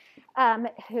you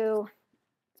who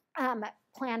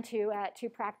plan to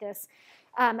practice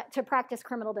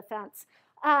criminal defense.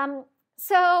 You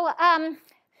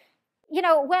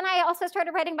know, when I also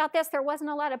started writing about this, there wasn't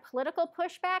a lot of political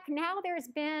pushback. Now there's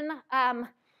been a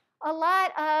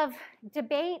lot of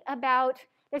debate about,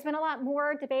 there's been a lot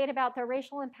more debate about the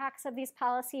racial impacts of these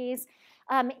policies.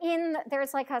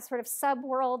 There's like a sort of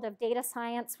subworld of data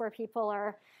science where people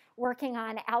are working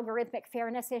on algorithmic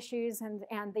fairness issues, and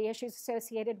the issues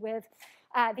associated with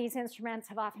these instruments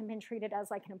have often been treated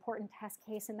as like an important test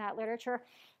case in that literature.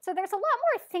 So there's a lot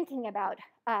more thinking about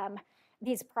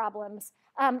these problems.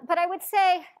 But I would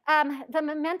say the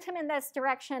momentum in this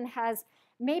direction has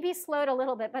maybe slowed a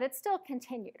little bit, but it's still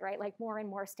continued, right? Like more and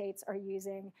more states are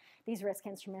using these risk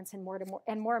instruments in more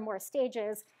and more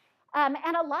stages.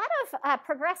 And a lot of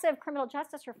progressive criminal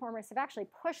justice reformers have actually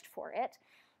pushed for it.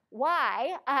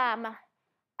 Why?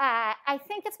 I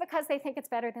think it's because they think it's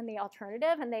better than the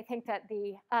alternative, and they think that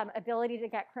the ability to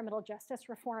get criminal justice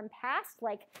reform passed,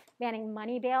 like banning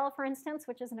money bail, for instance,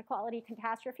 which is an equality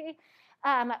catastrophe,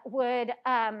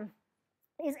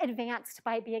 is advanced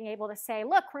by being able to say,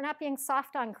 look, we're not being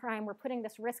soft on crime. We're putting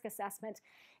this risk assessment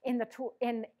in the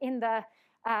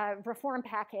reform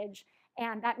package,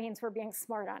 and that means we're being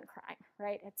smart on crime,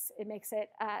 right? It makes it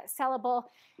sellable.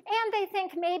 And they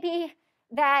think maybe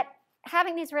that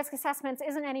having these risk assessments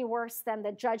isn't any worse than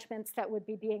the judgments that would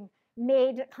be being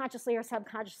made consciously or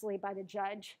subconsciously by the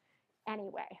judge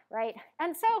anyway, right?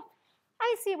 And so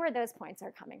I see where those points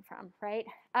are coming from, right?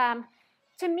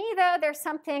 To me, though, there's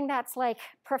something that's like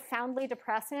profoundly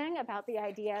depressing about the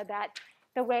idea that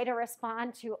the way to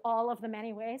respond to all of the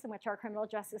many ways in which our criminal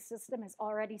justice system is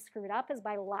already screwed up is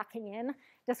by locking in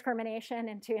discrimination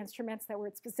into instruments that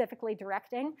we're specifically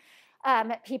directing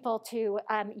people to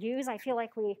use. I feel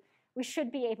like we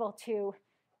should be able to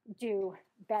do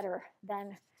better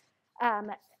than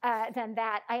than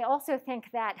that. I also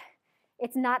think that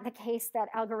it's not the case that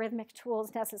algorithmic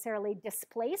tools necessarily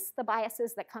displace the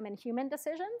biases that come in human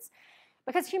decisions,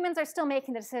 because humans are still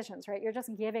making the decisions, right? You're just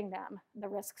giving them the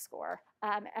risk score.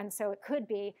 And so it could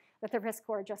be that the risk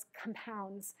score just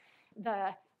compounds the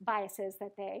biases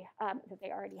that they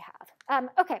already have.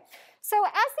 Okay, so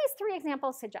as these three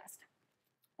examples suggest,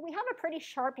 we have a pretty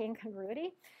sharp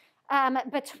incongruity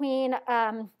between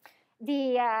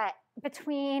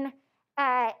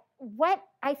what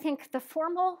I think the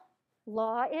formal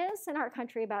law is in our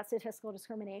country about statistical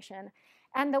discrimination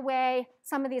and the way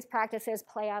some of these practices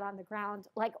play out on the ground.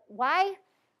 Like, why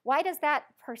does that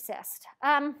persist?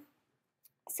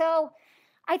 So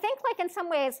I think, like, in some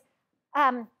ways,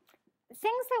 things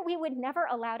that we would never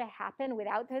allow to happen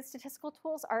without those statistical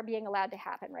tools are being allowed to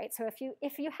happen, right? So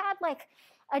if you had, like,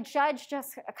 a judge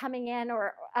just coming in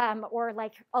or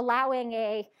like allowing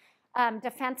a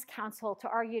defense counsel to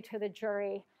argue to the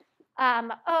jury,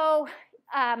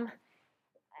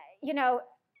 you know,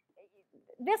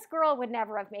 this girl would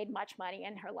never have made much money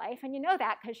in her life, and you know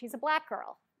that because she's a black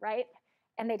girl, right?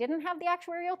 And they didn't have the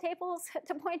actuarial tables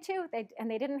to point to, and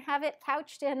they didn't have it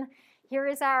couched in, here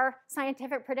is our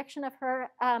scientific prediction of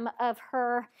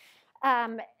her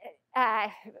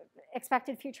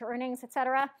expected future earnings, et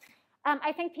cetera.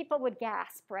 I think people would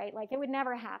gasp, right? Like, it would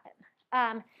never happen.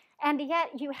 And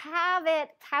yet you have it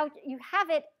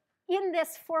in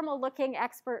this formal-looking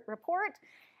expert report,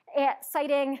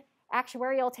 citing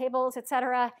actuarial tables, et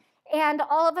cetera, and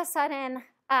all of a sudden,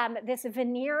 this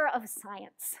veneer of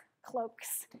science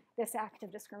cloaks this act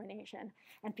of discrimination,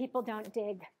 and people don't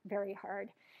dig very hard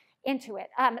into it.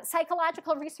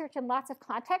 Psychological research in lots of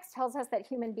contexts tells us that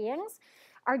human beings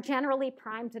are generally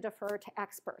primed to defer to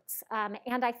experts.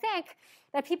 And I think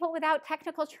that people without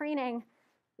technical training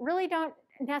really don't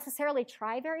necessarily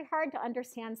try very hard to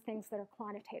understand things that are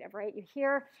quantitative, right? You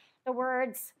hear the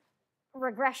words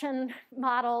regression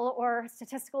model or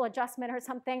statistical adjustment or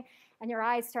something, and your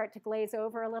eyes start to glaze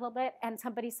over a little bit, and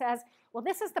somebody says, well,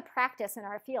 this is the practice in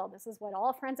our field. This is what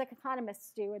all forensic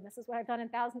economists do, and this is what I've done in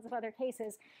thousands of other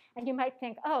cases. And you might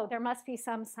think, oh, there must be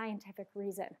some scientific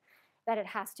reason that it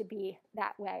has to be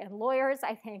that way. And lawyers,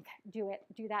 I think, do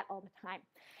that all the time.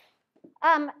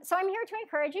 So I'm here to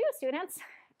encourage you, students,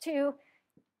 to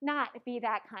not be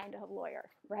that kind of lawyer,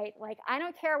 right? Like, I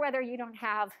don't care whether you don't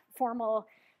have formal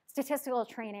statistical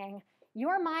training.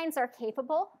 Your minds are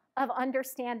capable of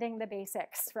understanding the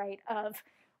basics, right, of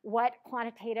what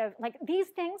quantitative, like these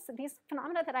things, these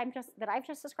phenomena that I've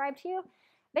just described to you,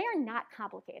 they are not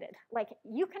complicated. Like,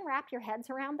 you can wrap your heads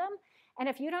around them, and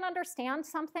if you don't understand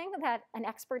something that an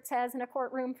expert says in a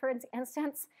courtroom, for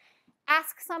instance,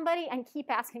 ask somebody and keep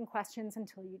asking questions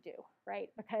until you do, right?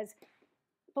 Because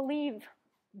believe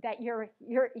that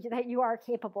you are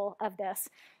capable of this.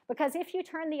 Because if you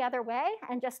turn the other way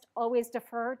and just always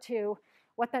defer to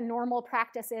what the normal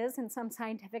practice is in some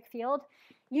scientific field,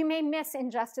 you may miss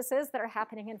injustices that are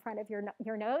happening in front of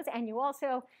your nose, and you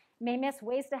also may miss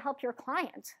ways to help your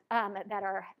client that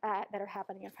are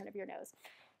happening in front of your nose.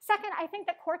 Second, I think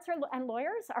that courts and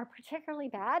lawyers are particularly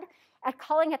bad at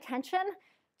calling attention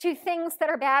to things that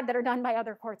are bad that are done by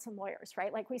other courts and lawyers,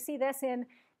 right? Like, we see this in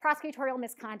prosecutorial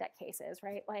misconduct cases,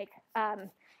 right? Like,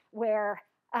 where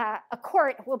a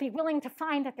court will be willing to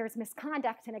find that there's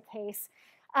misconduct in a case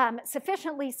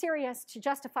sufficiently serious to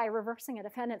justify reversing a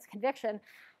defendant's conviction,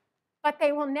 but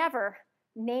they will never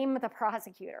name the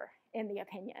prosecutor in the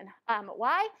opinion.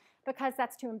 Why? Because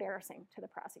that's too embarrassing to the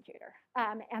prosecutor.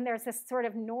 And there's this sort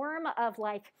of norm of,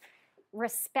 like,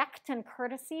 respect and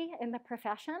courtesy in the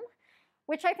profession,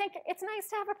 which I think it's nice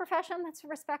to have a profession that's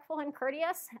respectful and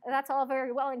courteous. That's all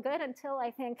very well and good until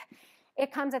I think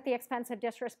it comes at the expense of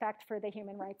disrespect for the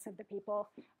human rights of the people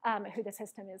who the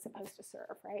system is supposed to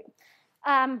serve, right?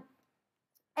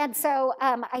 And so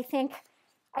I think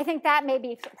that may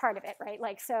be part of it, right?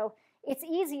 Like, so it's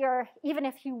easier, even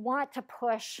if you want to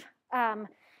push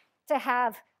to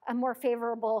have a more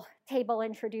favorable table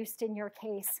introduced in your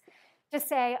case, to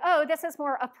say, oh, this is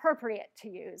more appropriate to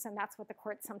use, and that's what the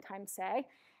courts sometimes say,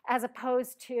 as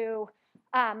opposed to,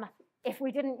 if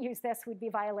we didn't use this, we'd be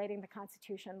violating the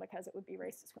Constitution because it would be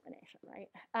race discrimination, right?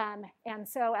 And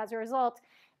so as a result,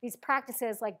 these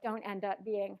practices, like, don't end up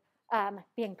being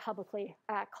publicly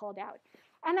called out.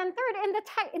 And then third,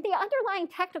 in the underlying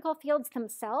technical fields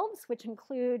themselves, which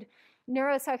include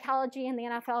neuropsychology in the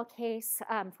NFL case,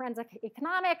 forensic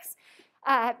economics,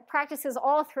 practices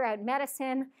all throughout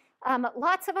medicine,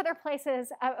 lots of other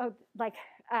places like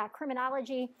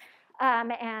criminology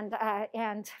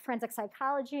and forensic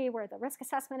psychology, where the risk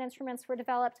assessment instruments were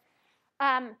developed.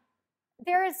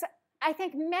 There's I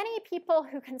think many people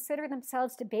who consider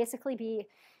themselves to basically be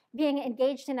being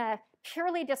engaged in a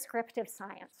purely descriptive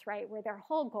science, right, where their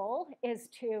whole goal is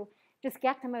to just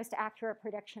get the most accurate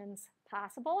predictions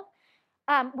possible,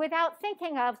 without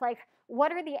thinking of like,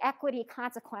 what are the equity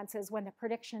consequences when the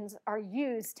predictions are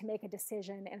used to make a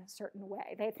decision in a certain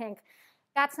way? They think,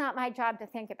 that's not my job to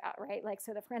think about, right? Like,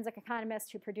 so the forensic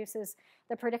economist who produces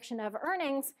the prediction of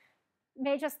earnings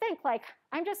may just think like,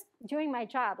 I'm just doing my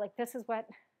job. Like, this is what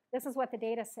the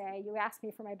data say. You asked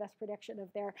me for my best prediction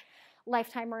of their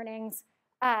lifetime earnings.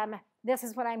 This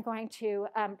is what I'm going to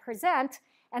present.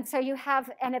 And so you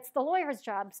have, and it's the lawyer's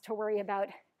jobs to worry about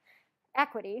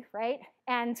equity, right?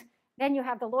 And then you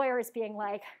have the lawyers being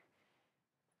like,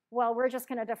 well, we're just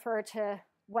going to defer to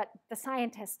what the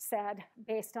scientists said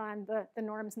based on the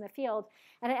norms in the field.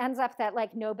 And it ends up that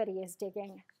like nobody is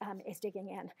digging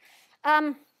in.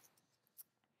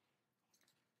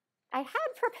 I had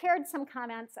prepared some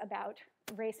comments about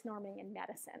race norming in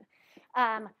medicine.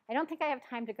 I don't think I have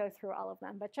time to go through all of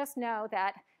them, but just know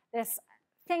that this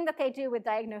thing that they do with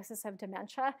diagnosis of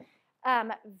dementia,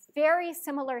 very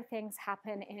similar things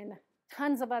happen in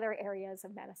tons of other areas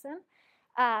of medicine,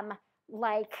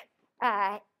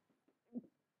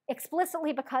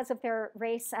 explicitly because of their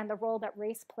race and the role that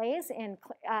race plays in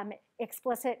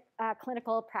explicit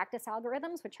clinical practice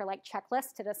algorithms, which are like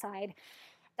checklists to decide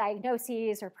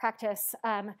diagnoses or practice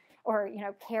or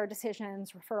care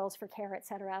decisions, referrals for care, et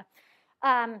cetera.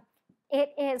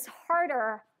 It is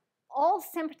harder, all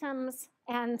symptoms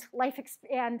and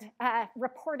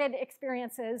reported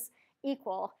experiences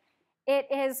equal. It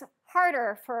is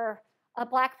harder for a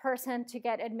Black person to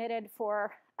get admitted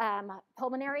for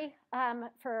pulmonary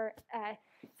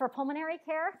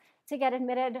care, to get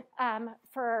admitted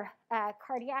for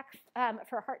cardiac,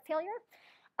 for heart failure.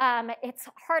 It's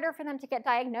harder for them to get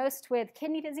diagnosed with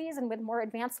kidney disease and with more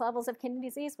advanced levels of kidney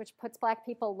disease, which puts Black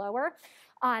people lower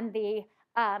on the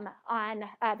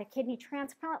kidney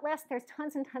transplant list. There's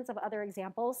tons and tons of other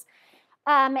examples.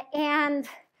 And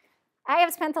I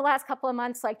have spent the last couple of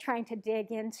months like trying to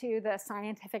dig into the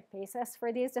scientific basis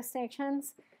for these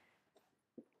distinctions.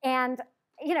 And,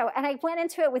 and I went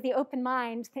into it with the open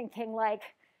mind thinking like,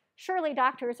 surely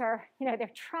doctors are,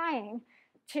 they're trying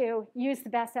to use the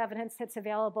best evidence that's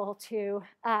available to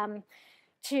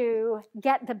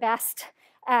get the best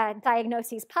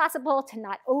diagnoses possible, to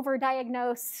not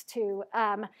overdiagnose, to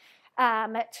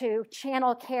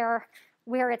channel care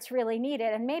where it's really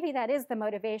needed. And maybe that is the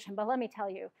motivation, but let me tell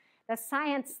you, the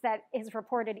science that is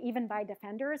reported even by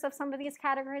defenders of some of these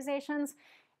categorizations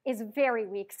is very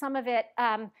weak. Some of it,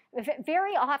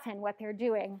 very often what they're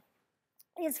doing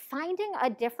is finding a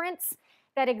difference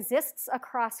that exists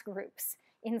across groups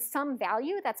in some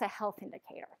value that's a health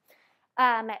indicator,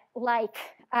 like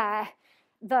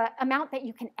the amount that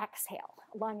you can exhale,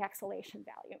 lung exhalation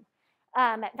value.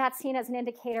 That's seen as an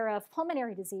indicator of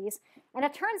pulmonary disease. And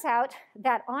it turns out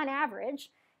that on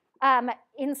average,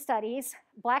 in studies,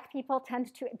 Black people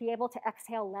tend to be able to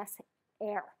exhale less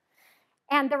air.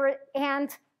 And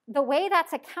the way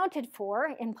that's accounted for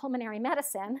in pulmonary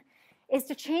medicine is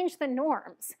to change the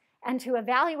norms and to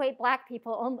evaluate Black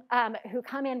people who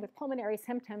come in with pulmonary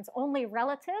symptoms only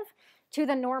relative to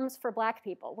the norms for Black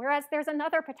people. Whereas there's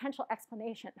another potential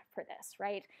explanation for this,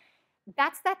 right?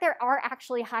 That's that there are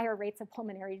actually higher rates of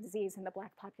pulmonary disease in the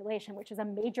Black population, which is a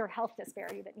major health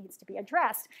disparity that needs to be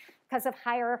addressed because of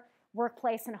higher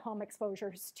workplace and home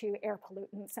exposures to air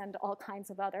pollutants and all kinds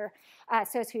of other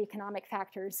socioeconomic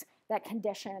factors that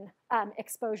condition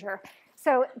exposure.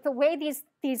 So the way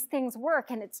these things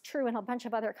work, and it's true in a bunch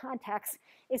of other contexts,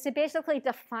 is to basically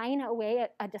define away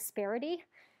a disparity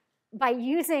by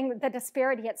using the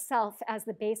disparity itself as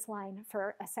the baseline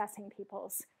for assessing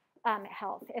people's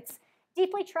health. It's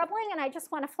deeply troubling, and I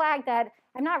just want to flag that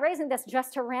I'm not raising this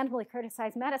just to randomly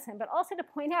criticize medicine, but also to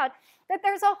point out that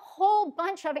there's a whole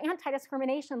bunch of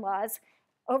anti-discrimination laws,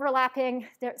 overlapping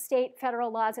state,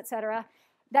 federal laws, et cetera,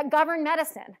 that govern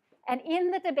medicine. And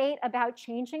in the debate about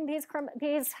changing these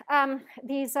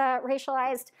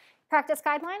racialized practice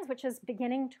guidelines, which is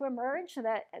beginning to emerge,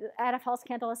 the NFL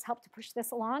scandal has helped to push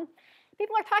this along,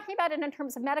 people are talking about it in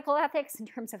terms of medical ethics, in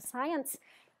terms of science.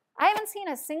 I haven't seen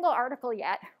a single article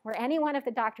yet where any one of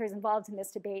the doctors involved in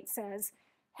this debate says,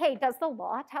 hey, does the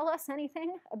law tell us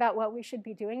anything about what we should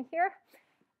be doing here?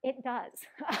 It does.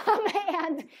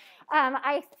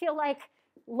 I feel like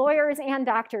lawyers and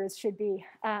doctors should be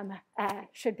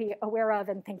aware of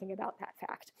and thinking about that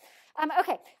fact.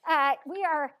 Okay, we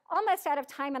are almost out of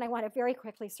time, and I want to very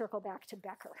quickly circle back to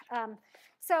Becker.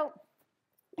 So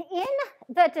in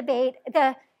the debate,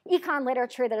 the econ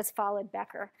literature that has followed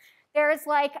Becker, there's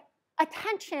like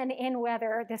attention in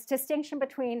whether this distinction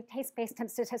between taste-based and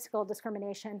statistical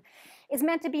discrimination is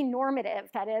meant to be normative.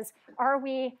 That is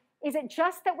it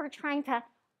just that we're trying to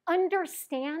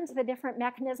understand the different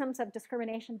mechanisms of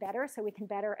discrimination better so we can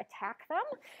better attack them,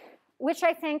 which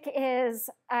I think is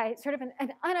sort of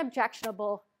an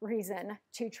unobjectionable reason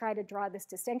to try to draw this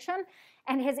distinction.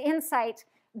 And his insight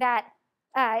that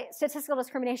statistical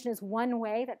discrimination is one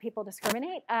way that people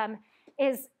discriminate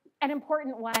is an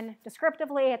important one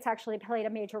descriptively. It's actually played a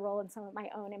major role in some of my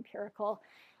own empirical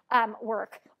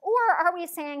work. Or are we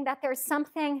saying that there's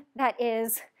something that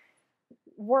is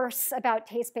worse about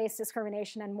taste-based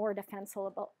discrimination and more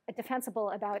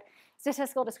defensible about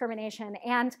statistical discrimination?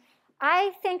 And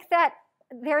I think that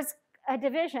there's a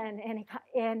division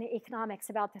in economics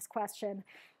about this question.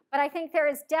 But I think there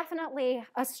is definitely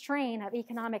a strain of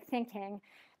economic thinking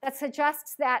that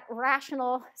suggests that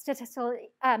rational statistical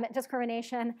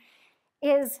discrimination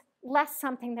is less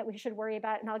something that we should worry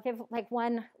about. And I'll give like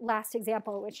one last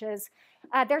example, which is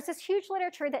there's this huge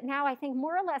literature that now I think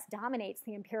more or less dominates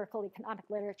the empirical economic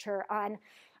literature on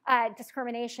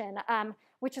discrimination,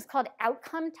 which is called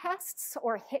outcome tests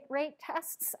or hit rate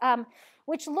tests,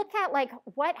 which look at like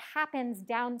what happens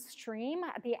downstream,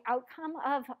 the outcome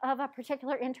of a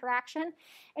particular interaction,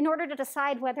 in order to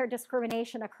decide whether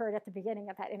discrimination occurred at the beginning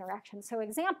of that interaction. So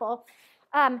example,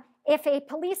 if a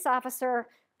police officer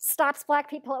stops black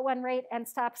people at one rate and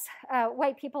stops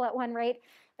white people at one rate,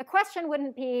 the question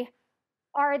wouldn't be,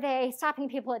 are they stopping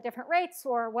people at different rates,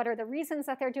 or what are the reasons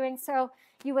that they're doing so?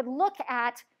 You would look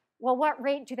at, well, what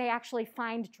rate do they actually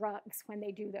find drugs when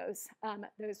they do those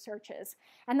searches?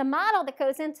 And the model that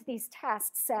goes into these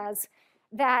tests says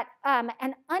that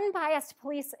an unbiased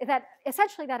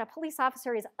essentially that a police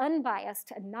officer is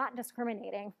unbiased and not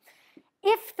discriminating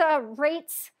if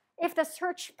the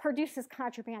search produces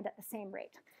contraband at the same rate.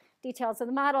 Details of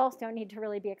the model don't need to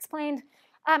really be explained.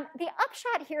 The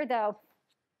upshot here, though,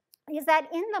 is that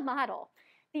in the model,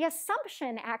 the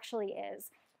assumption actually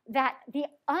is that the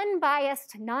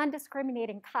unbiased,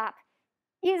 non-discriminating cop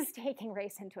is taking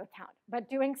race into account, but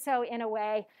doing so in a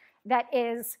way that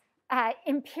is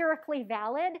empirically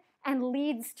valid and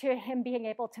leads to him being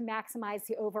able to maximize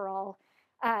the overall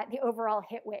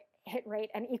hit rate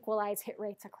and equalize hit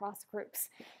rates across groups.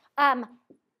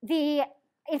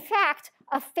 In fact,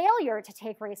 a failure to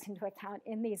take race into account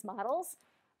in these models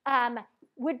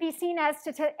would be seen as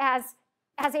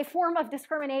a form of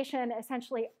discrimination,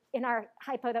 essentially, in our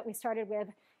hypo that we started with.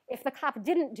 If the cop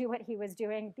didn't do what he was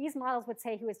doing, these models would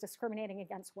say he was discriminating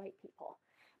against white people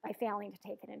by failing to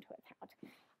take it into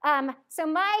account. So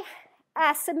my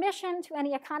submission to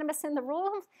any economists in the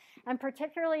room, and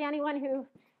particularly anyone who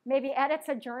maybe edits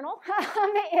a journal,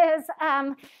 is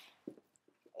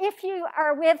if you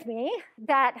are with me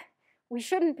that we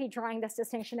shouldn't be drawing this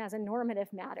distinction as a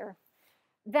normative matter,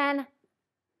 then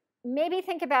maybe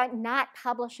think about not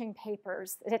publishing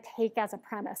papers that take as a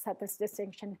premise that this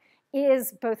distinction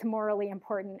is both morally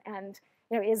important and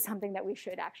is something that we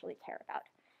should actually care about.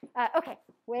 OK,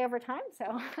 way over time, so.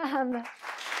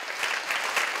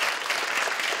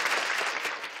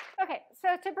 OK,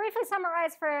 so to briefly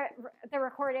summarize for the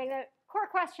recording, the core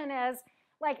question is,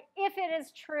 like, if it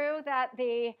is true that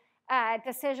the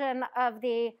decision of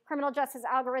the criminal justice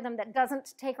algorithm that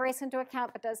doesn't take race into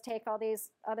account but does take all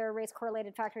these other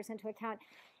race-correlated factors into account,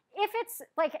 if it's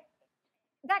like,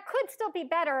 that could still be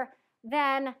better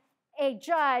than a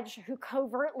judge who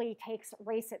covertly takes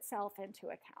race itself into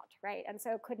account, right? And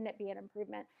so couldn't it be an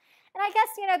improvement? And I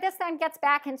guess, this then gets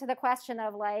back into the question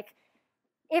of, like,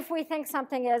 if we think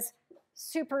something is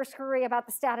super screwy about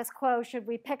the status quo, should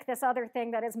we pick this other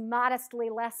thing that is modestly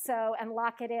less so and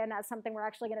lock it in as something we're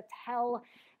actually going to tell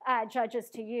judges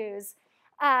to use?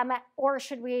 Or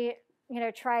should we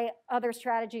try other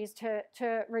strategies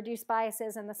to reduce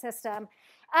biases in the system?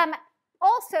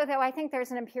 Also, though, I think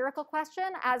there's an empirical question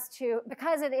as to,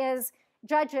 because it is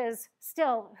judges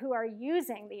still who are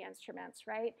using the instruments,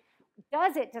 right?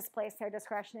 Does it displace their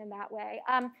discretion in that way?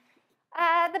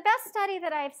 The best study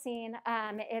that I've seen,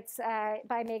 it's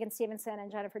by Megan Stevenson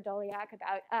and Jennifer Doliak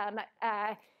about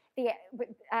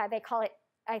they call it,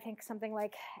 I think, something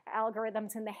like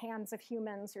algorithms in the hands of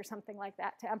humans or something like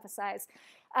that to emphasize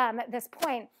this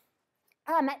point.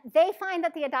 They find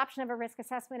that the adoption of a risk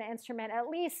assessment instrument at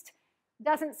least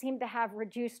doesn't seem to have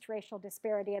reduced racial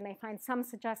disparity, and they find some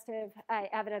suggestive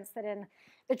evidence that in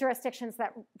the jurisdictions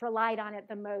that relied on it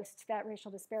the most, that racial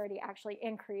disparity actually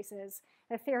increases.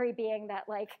 The theory being that,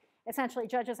 like, essentially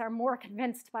judges are more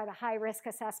convinced by the high risk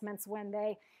assessments when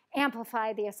they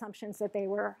amplify the assumptions that they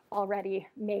were already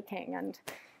making, and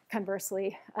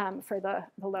conversely for the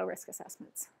low risk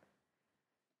assessments.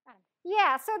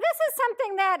 Yeah, so this is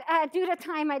something that, due to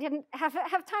time, I didn't have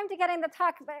time to get into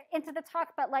the talk,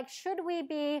 but like, should we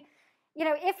be,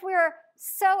 if we're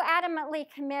so adamantly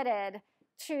committed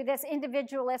to this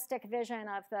individualistic vision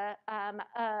of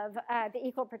the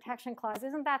Equal Protection Clause,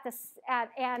 isn't that this,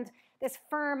 and this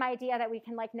firm idea that we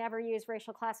can like never use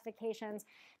racial classifications,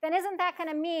 then isn't that going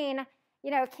to mean,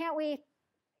 can't we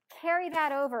carry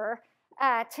that over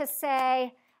to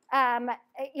say,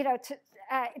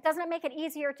 doesn't it make it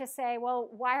easier to say, well,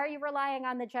 why are you relying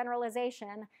on the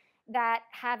generalization that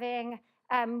having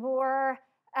more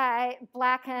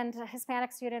Black and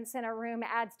Hispanic students in a room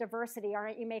adds diversity?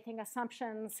 Aren't you making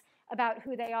assumptions about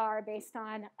who they are based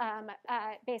on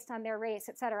their race,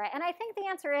 et cetera? And I think the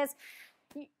answer is,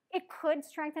 it could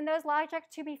strengthen those logic.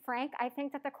 To be frank, I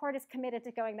think that the court is committed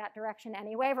to going that direction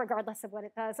anyway, regardless of what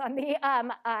it does on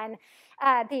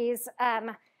these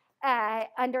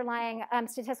underlying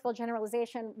statistical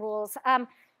generalization rules.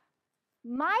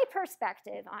 My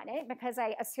perspective on it, because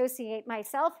I associate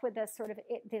myself with this sort of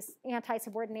this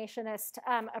anti-subordinationist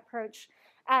approach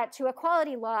to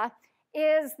equality law,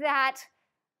 is that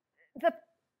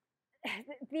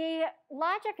the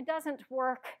logic doesn't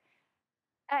work.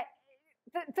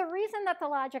 The reason that the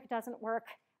logic doesn't work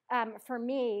for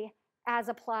me, as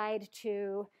applied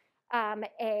to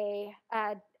a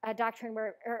doctrine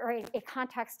where, or a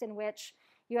context in which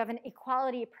you have an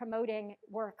equality promoting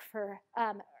work for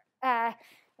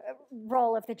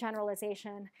role of the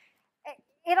generalization,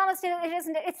 it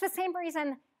isn't. It's the same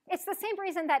reason. It's the same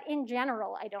reason that in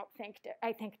general I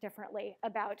think differently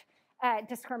about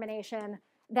discrimination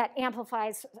that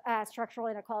amplifies structural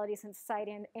inequalities in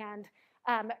society and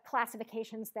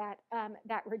classifications that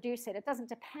reduce it. It doesn't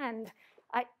depend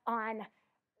on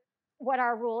what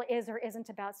our rule is or isn't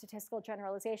about statistical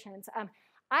generalizations.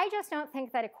 I just don't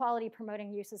think that equality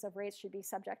promoting uses of race should be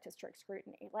subject to strict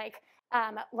scrutiny. Like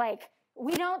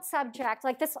we don't subject,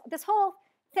 like this whole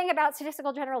thing about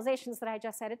statistical generalizations that I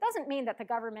just said, it doesn't mean that the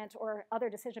government or other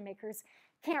decision makers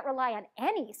can't rely on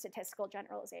any statistical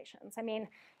generalizations. I mean,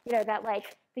 that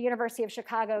like the University of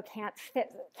Chicago can't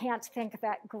think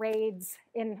that grades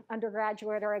in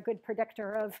undergraduate are a good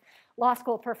predictor of law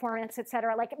school performance, et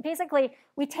cetera. Like basically,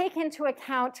 we take into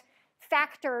account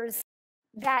factors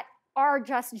that are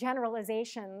just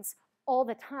generalizations all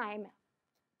the time,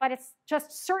 but it's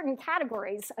just certain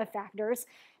categories of factors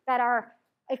that our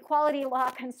equality law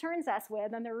concerns us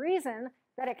with. And the reason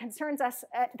that it concerns us,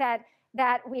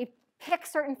 that we pick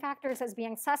certain factors as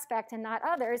being suspect and not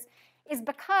others, is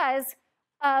because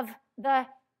of the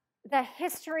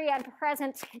history and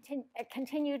present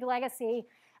continued legacy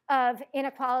of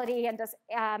inequality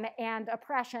and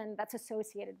oppression that's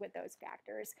associated with those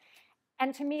factors.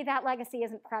 And to me, that legacy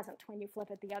isn't present when you flip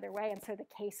it the other way. And so the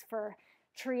case for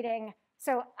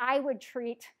so I would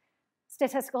treat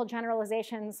statistical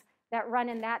generalizations that run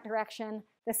in that direction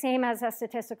the same as a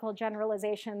statistical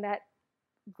generalization that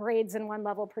grades in one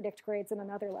level predict grades in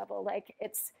another level. Like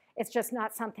it's just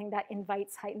not something that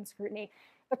invites heightened scrutiny.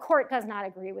 The court does not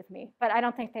agree with me, but I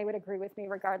don't think they would agree with me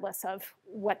regardless of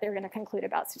what they're going to conclude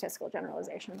about statistical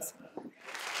generalizations.